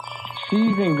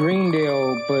in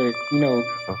Greendale, but you know,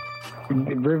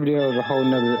 Riverdale is a whole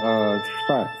nother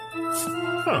spot.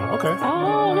 Oh, okay.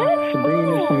 Oh, that's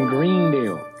Sabrina's from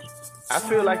Greendale. I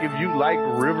feel like if you like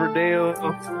Riverdale,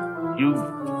 you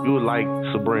would like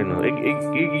Sabrina. It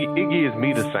gives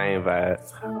me the same vibe.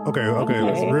 Okay.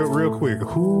 Real quick.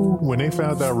 When they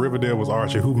found out Riverdale was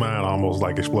Archie, who mind almost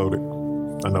like exploded?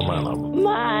 I know mine almost.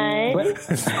 mine.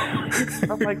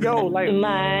 I'm like, yo, mine.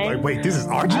 Like, wait, this is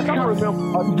Archie? I don't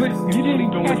remember. But you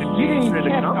didn't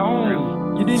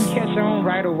catch on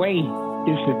right away.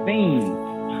 It's the theme.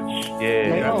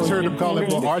 Yeah. I just heard him call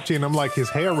him Archie, and I'm like, his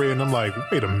hair red, and I'm like,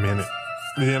 wait a minute.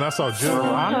 And then I saw Jill.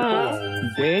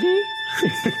 Daddy?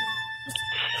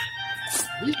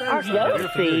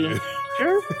 Josie.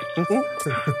 Sure.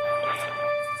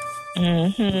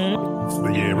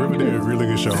 But yeah, Riverdale is a really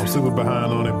good show. I'm super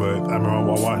behind on it, but I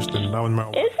remember I watched it. And I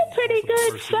remember It's a pretty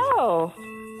good show.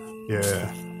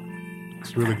 Yeah.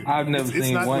 It's really good. I've never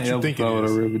seen not one what you think it episode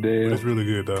is, of Riverdale. but it's really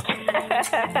good, though.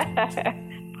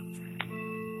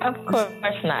 Of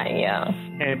course not, yeah.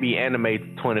 Can't be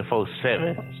anime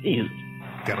 24/7. Jesus.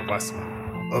 Gotta buy some.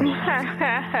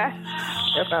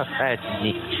 That's outside your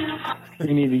niche.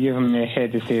 You need to give him a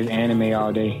head that says anime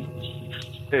all day.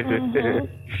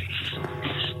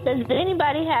 Does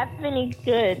anybody have any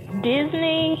good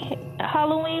Disney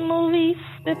Halloween movies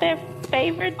that they're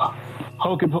favorite?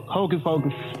 Hocus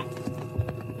Pocus.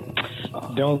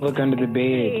 Don't look under the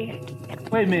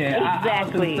bed. Wait a minute.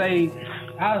 Exactly.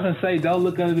 I was gonna say, don't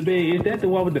look under the bed. Is that the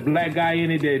one with the black guy in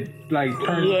it that like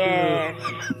turns? Yes.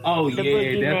 Oh The yeah,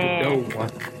 that's Boogeyman. a dope one.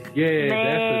 Yeah,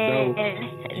 that's a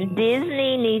dope.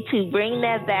 Disney need to bring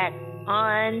that back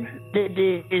on the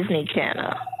Disney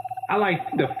Channel. I like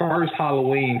the first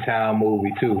Halloween Town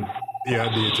movie too. Yeah, I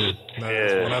did too.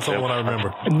 That's the one I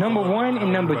remember. Number 1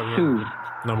 and number 2.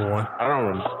 Number 1. I don't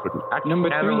remember. I Number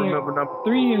don't remember number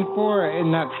 3 and 4,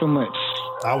 and not so much.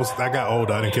 I got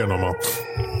older. I didn't care no more.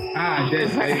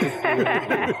 That's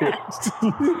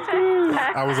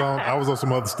I was on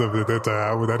some other stuff at that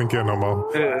time. I didn't care no more.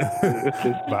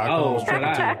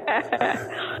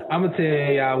 I'm gonna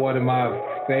tell y'all one of my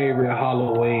favorite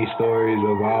Halloween stories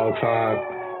of all time,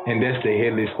 and that's the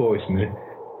Headless Horseman.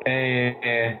 And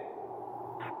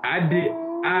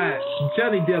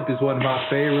Johnny Depp is one of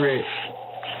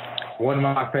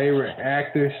my favorite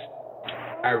actors.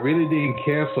 I really didn't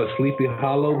care for Sleepy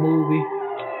Hollow movie,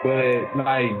 but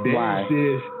like there's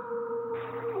this,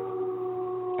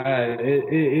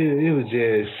 it was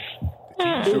just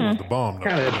it was the bomb.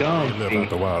 Kind of dumb.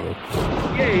 After a while, though.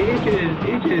 Yeah,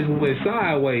 it just went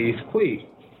sideways quick.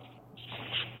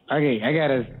 Okay, I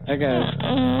gotta.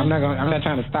 I'm not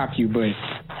trying to stop you, but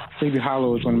Sleepy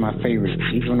Hollow is one of my favorites.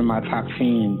 It's one of my top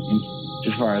 10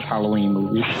 as far as Halloween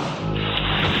movies.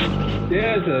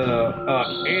 There's a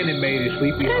animated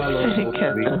Sleepy Hollow movie.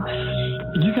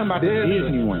 You talking about the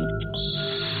Disney one,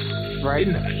 right?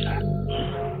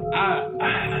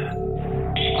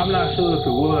 I'm not sure if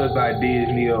it was by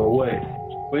Disney or what,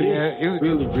 but yeah, it was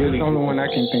really it's the only one I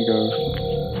can think of.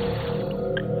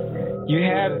 You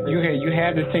have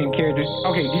the same characters.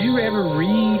 Okay, did you ever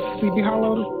read Sleepy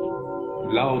Hollow?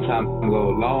 Long time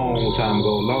ago.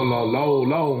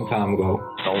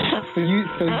 So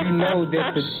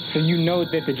you know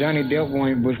that the Johnny Depp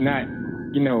one was not,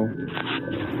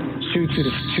 true to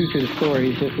the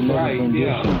story. It's just another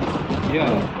rendition.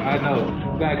 Yeah, I know.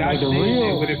 Like I said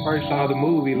when I first saw the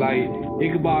movie, like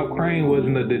Ichabod Crane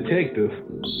wasn't a detective.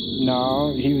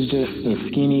 No, he was just a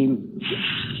skinny,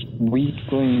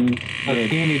 weakling,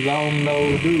 skinny,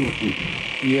 long-nosed dude.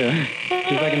 Yeah,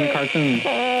 just like in the cartoon.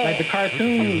 Like the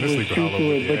cartoon was true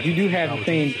to it, but you do have the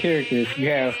same characters. You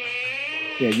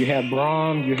have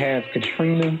Brom, you have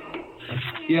Katrina.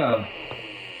 Yeah.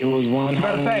 It was one.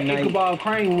 Matter of fact, Ichabod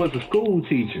Crane was a school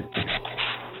teacher.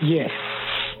 Yes.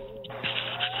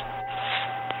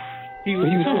 He was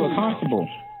still a constable.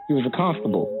 He was a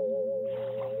constable.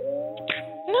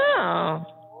 No.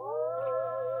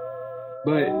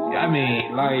 But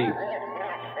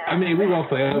we're gonna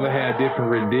forever have different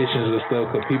renditions of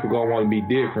stuff because people gonna want to be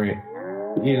different.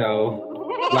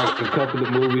 Like a couple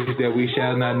of movies that we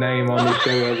shall not name on this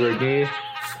show ever again.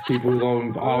 People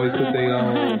gonna always put their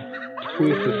own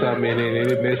twist or something in it,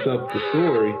 and it mess up the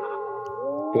story.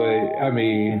 But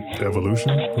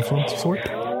evolution of some sort.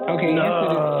 Okay,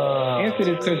 answer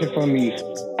this question for me.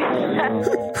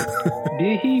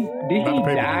 Did he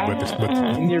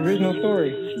die in the original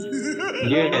story?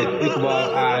 Yes,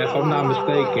 Ichabod. If I'm not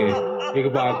mistaken,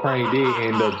 Ichabod Crane did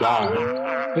end up dying,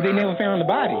 but they never found the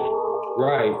body.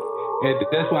 Right. And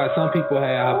that's why some people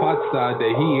have hypothesized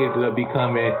that he ended up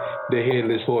becoming the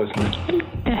Headless Horseman.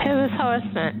 The Headless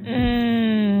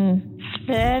Horseman.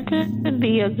 That would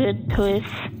be a good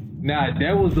twist. Now,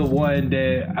 that was the one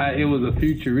that it was a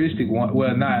futuristic one.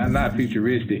 Well, not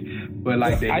futuristic, but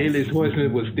like the Headless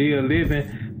Horseman was still living,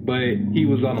 but he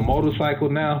was on a motorcycle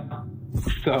now.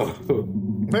 So,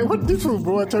 man, what this little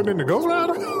boy turned into Ghost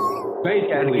Rider?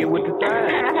 Basically, get with the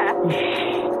time.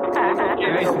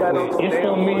 It's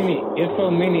so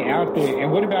many out there.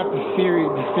 And what about the series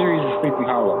of Sleepy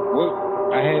Hollow?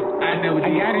 I got into it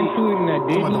and I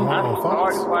didn't. I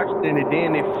started watching it and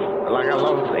then I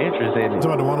lost interest in it.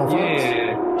 Talking about the one on Fox?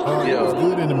 Yeah. It was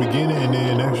good in the beginning and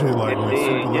then actually went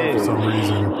super low for some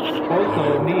reason.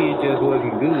 It just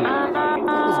wasn't good. It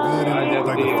was good in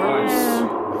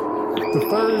the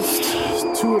first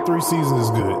 2 or 3 seasons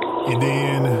is good. And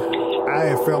then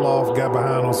I fell off, got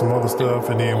behind on some other stuff,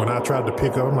 and then when I tried to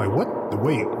pick up, I'm like, what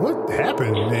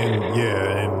happened?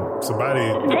 And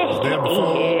somebody was there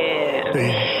before.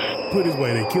 They put his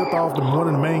way, they killed off one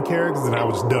of the main characters, and I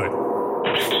was done.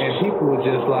 And people were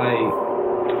just like,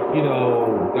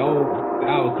 don't,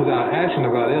 because I was asking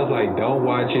about it, I was like, don't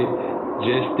watch it,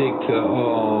 just stick to,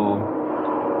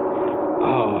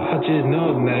 I just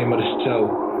know the name of the show.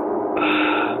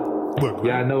 Look,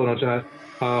 yeah, I know what I'm trying.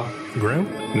 Grimm?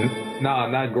 No,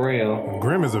 not Grimm.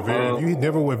 Grimm is a very.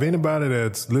 If anybody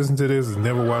that's listened to this has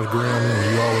never watched Grimm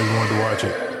and you always wanted to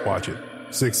watch it.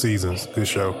 6 seasons, good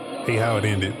show. Hate how it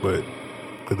ended, but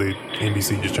because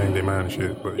NBC just changed their mind and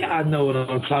shit. But yeah, I know what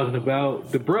I'm talking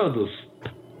about. The Brothers.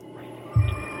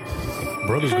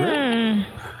 Brothers Grimm?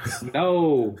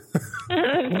 No.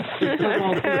 Come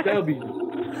on, W.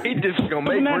 He just gonna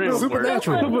make Grimm.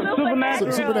 Supernatural.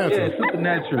 Supernatural. Yeah,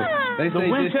 Supernatural. They say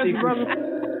just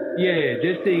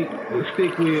stick with, just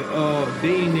stick with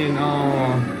Dean and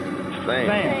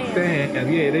Sam.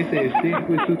 Yeah, they say stick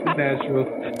with Supernatural.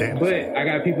 Damn. But I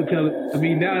got people telling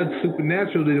me now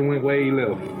Supernatural didn't went way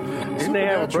left.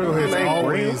 Supernatural has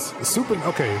always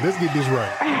Okay, let's get this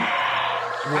right.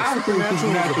 I was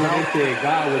Supernatural when they said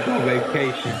God was on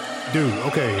vacation. Dude,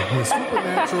 okay, when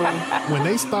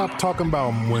Supernatural stopped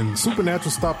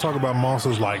talking about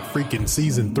monsters like freaking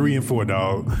season 3 and 4,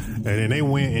 dog, and then they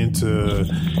went into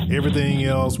everything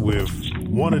else with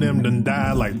one of them done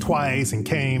died like twice and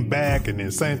came back, and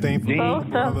then same thing for both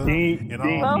of them.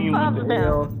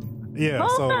 Yeah,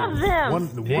 both so of them. one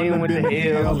of them went to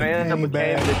hell, and came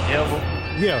back. The devil.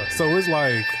 Yeah, so it's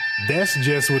like that's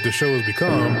just what the show has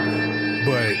become.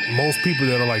 But most people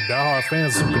that are like diehard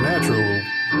fans of Supernatural,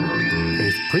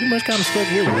 they pretty much kind of stuck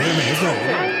with it. Man, it's not.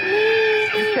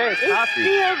 You can't stop it.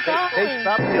 They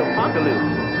stopped the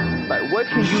apocalypse. Like, what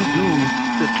can you do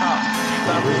to stop? I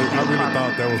really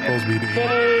thought that was supposed to be the end of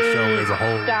the show as a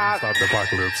whole. Stop the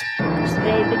apocalypse.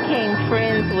 They became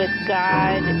friends with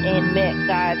God and met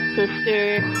God's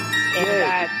sister. And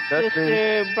God's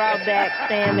sister brought back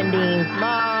Sam and Dean's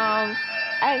mom.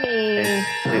 I mean,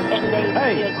 and they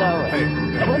still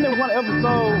going. Wasn't there one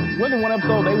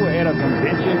episode they were at a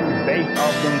convention based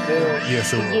off themselves?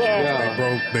 Yes, it was. Yeah.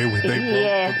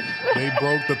 They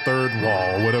broke the third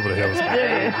wall, whatever the hell it's called.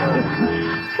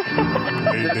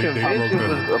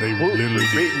 They literally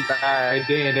did. And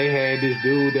then they had this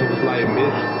dude that was like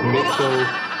Mitchell.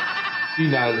 You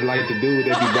know, like the dude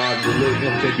that be bothering the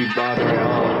little that be bothering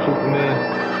Superman.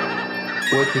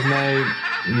 What's his name?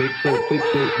 Mixer,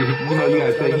 Fixer. You know, you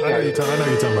gotta say. I know you're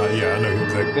talking about. Yeah, I know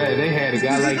exactly. Yeah, they had a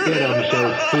guy like that on the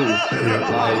show too. Yeah.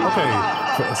 Like, okay,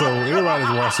 so everybody's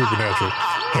watched Supernatural.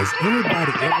 Has anybody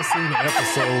ever seen an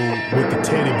episode with the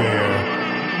teddy bear?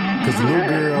 Because the little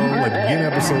girl, like the beginning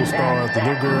episode starts, the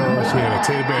little girl, she had a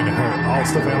teddy bear and all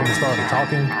stuffed animals started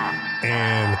talking,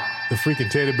 and the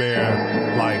freaking teddy bear,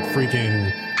 like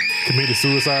freaking committed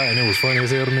suicide, and it was funny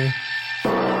as hell to me.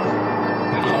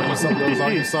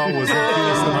 All you saw was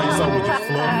just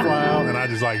fluff fly out, and I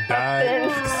just like died.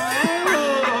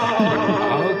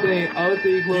 all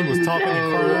thing he was talking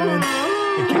and crying and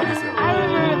killed himself. I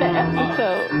remember the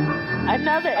episode.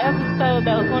 Another episode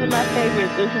that was one of my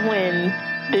favorites is when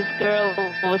this girl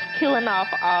was killing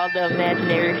off all the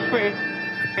imaginary friends.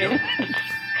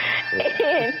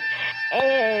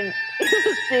 and it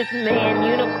was this man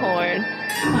unicorn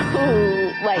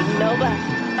who, like,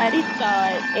 nobody saw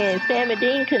it, and Sam and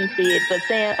Dean couldn't see it, but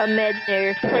Sam's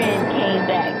imaginary friend came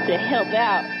back to help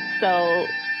out. So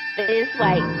it's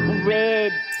like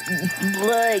red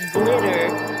blood glitter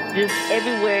just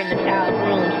everywhere in the child's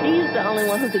room. She's the only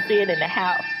one who could see it in the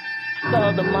house.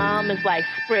 So the mom is like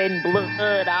spreading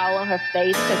blood all on her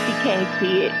face because she can't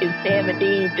see it, and Sam and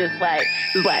Dean just like,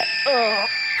 ugh.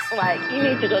 Like, you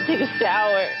need to go take a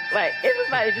shower. Like,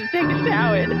 everybody just take a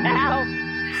shower in the house.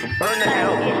 Burn the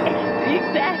house.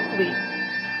 Exactly.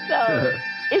 So,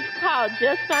 it's called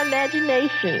Just My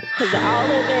Imagination, because all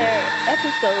of their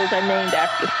episodes are named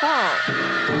after songs.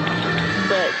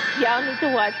 But y'all need to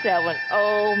watch that one.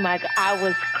 Oh my God, I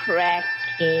was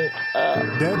cracking up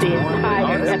the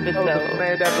entire episode.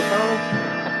 Named after songs?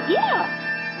 Yeah.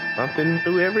 Something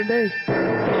new every day.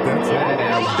 That's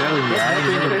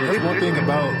one thing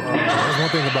about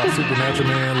Supernatural,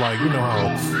 man. Like, you know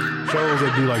how shows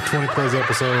that do like 20 plus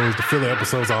episodes, the filler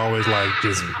episodes are always like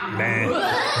just man.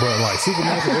 But like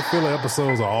Supernatural, their filler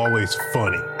episodes are always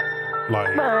funny.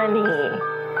 Like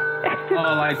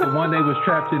like the one they was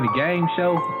trapped in the game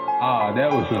show. Oh,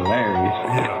 that was hilarious.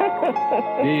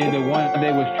 Yeah, the one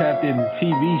they was trapped in the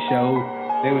TV show.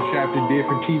 They was trapped in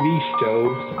different TV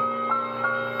shows.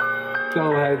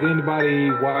 So has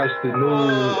anybody watched the new,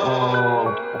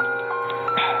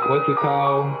 what's it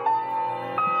called?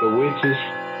 The Witches?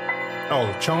 Oh,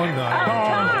 Charmed? No,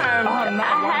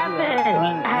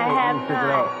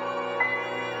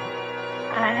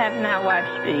 I have not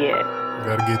watched it yet.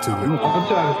 Gotta get to it. I'm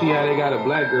trying to see how they got a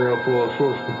black girl for a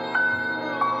sister.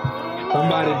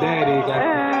 Somebody daddy got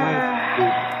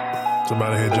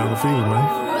somebody had jungle fever, man.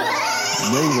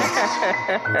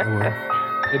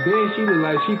 And then she look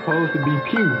like she supposed to be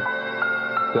Pew,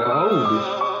 the oldest.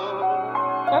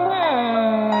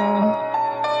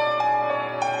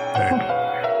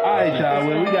 All right, y'all.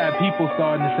 Well, we got people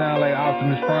starting to sound like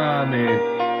Optimus Prime and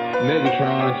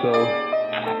Megatron, so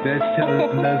that's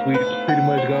telling us we pretty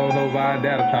much going over our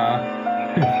data time.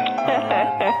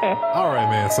 All right,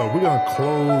 man. So we're gonna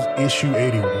close issue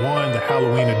 81, the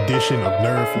Halloween edition of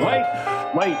Nerd Flow.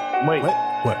 Wait.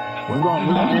 What? We're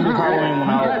gonna end this Halloween one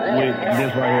out with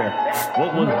this right here.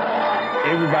 What was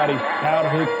everybody's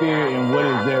childhood fear, and what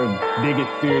is their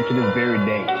biggest fear to this very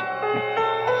day?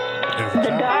 The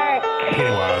dark.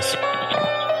 Pennywise.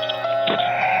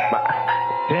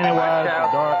 Pennywise. Pennywise,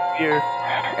 child Dark. fear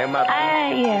and my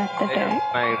Yeah, the they dark. the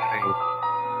same thing.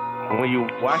 When you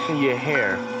washing your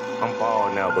hair, I'm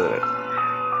bald now, but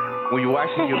when you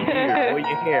washing your beard or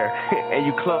your hair and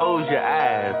you close your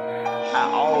eyes, I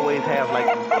always have like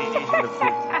a vision of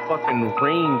this fucking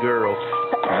ring girl.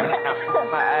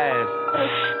 My eyes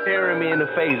staring me in the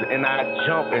face, and I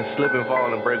jump and slip and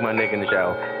fall and break my neck in the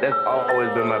shower. That's always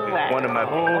been one of my.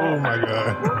 Oh my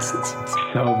god.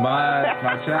 So my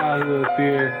childhood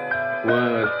fear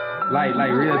was like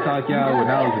real talk, y'all. When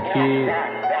I was a kid,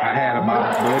 I had a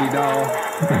my buddy doll.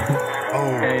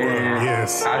 And I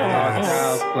yes. saw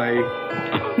Child's Play,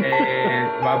 and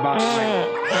my mom, I was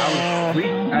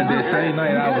asleep. That same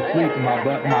night I was sleeping, my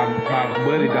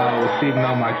buddy doll was sitting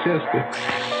on my chest.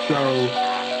 So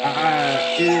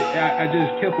I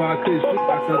just kept on, I couldn't sleep.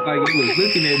 I felt like it was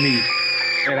looking at me,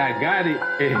 and I got it,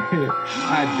 and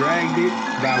I dragged it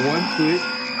by one foot,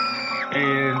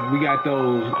 and we got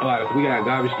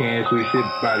garbage cans, we sit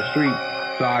by the street.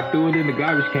 So I threw it in the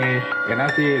garbage can, and I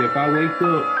said, if I wake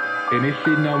up and it's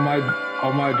sitting on my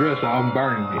dresser, I'm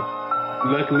burning it.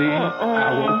 Luckily,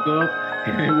 I woke up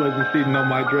and it wasn't sitting on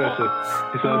my dresser.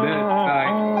 So that,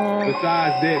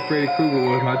 besides that, Freddy Krueger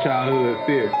was my childhood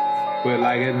fear. But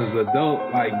like as an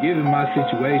adult, like given my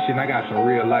situation, I got some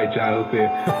real life childhood fear.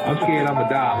 I'm scared I'm gonna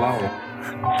die alone.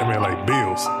 I mean, like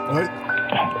bills. What?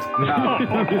 No,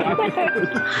 my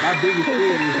biggest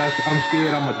fear is I'm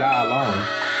scared I'm gonna die alone.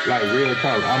 Like real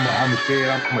talk, I'm scared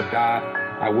I'm gonna die.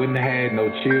 I wouldn't have had no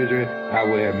children. I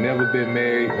would have never been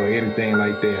married or anything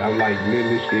like that. I'm like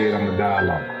literally scared I'm gonna die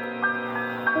alone.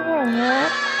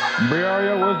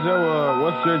 Briaria,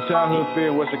 what's your childhood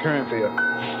fear? What's your current fear?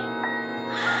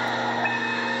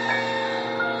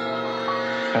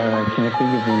 I can't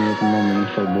think of any at the moment.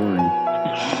 It's so boring.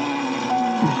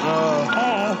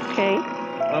 Okay.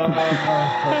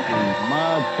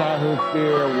 My childhood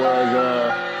fear was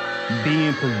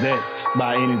being possessed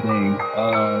by anything.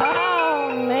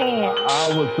 Man.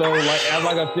 I was so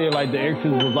like I said, like The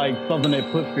Exorcist was like something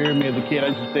that put fear in me as a kid. I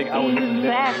just think I was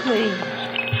exactly.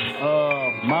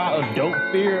 My adult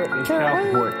fear is child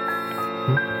support.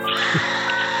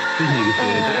 This nigga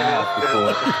said child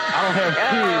support. I don't have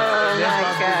kids. Oh my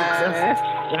God.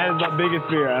 That is my biggest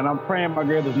fear, and I'm praying my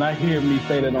girl does not hear me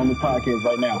say that on the podcast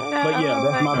right now. But yeah,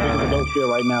 that's my biggest adult fear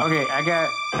right now. Okay, I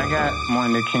got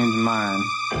one that came to mind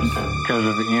because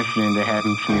of an incident that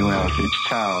happened to me when I was a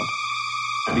child.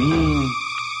 Being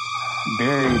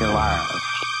buried alive.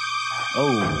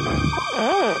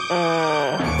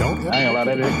 Don't. I ain't allowed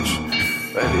that bitch.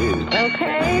 That is.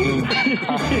 Okay.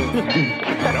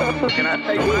 Can I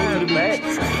take mine back?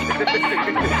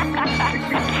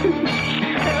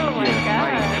 Oh my God.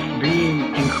 Like being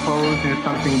enclosed in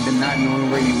something but not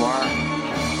knowing where you are.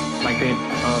 Like that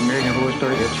American Horror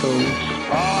Story episode.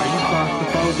 Are you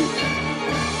claustrophobic?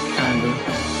 Kinda.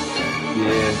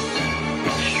 Yeah.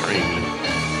 Extremely.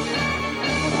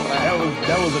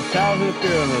 That was a childhood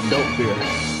fear and an adult fear.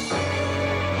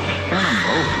 Kind of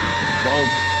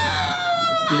both.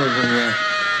 Yeah.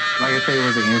 Like I said, it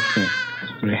was an incident.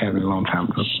 It happened a long time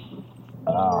ago.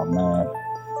 Oh man.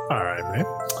 All right, man.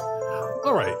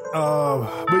 All right.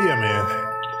 But yeah, man.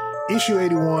 Issue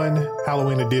 81,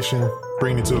 Halloween edition,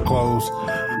 bringing it to a close.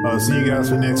 See you guys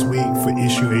for next week for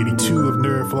issue 82 of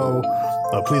Nerd Flow.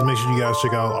 Please make sure you guys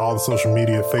check out all the social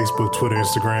media, Facebook, Twitter,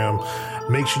 Instagram.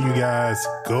 Make sure you guys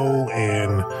go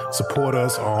and support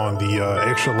us on the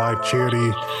Extra Life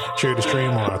charity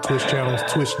stream on our Twitch channels.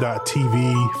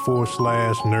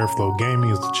 Twitch.tv/Nerdflow Gaming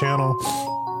is the channel.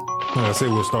 Like I said,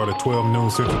 we'll start at 12 noon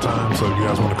Central Time. So if you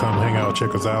guys want to come hang out,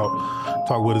 check us out,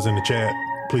 talk with us in the chat,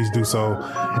 please do so.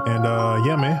 And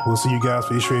yeah, man, we'll see you guys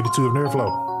for issue 82 of Nerd Flow.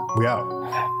 We out.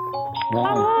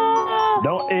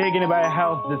 Don't egg anybody's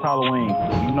house this Halloween.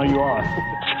 You know you are.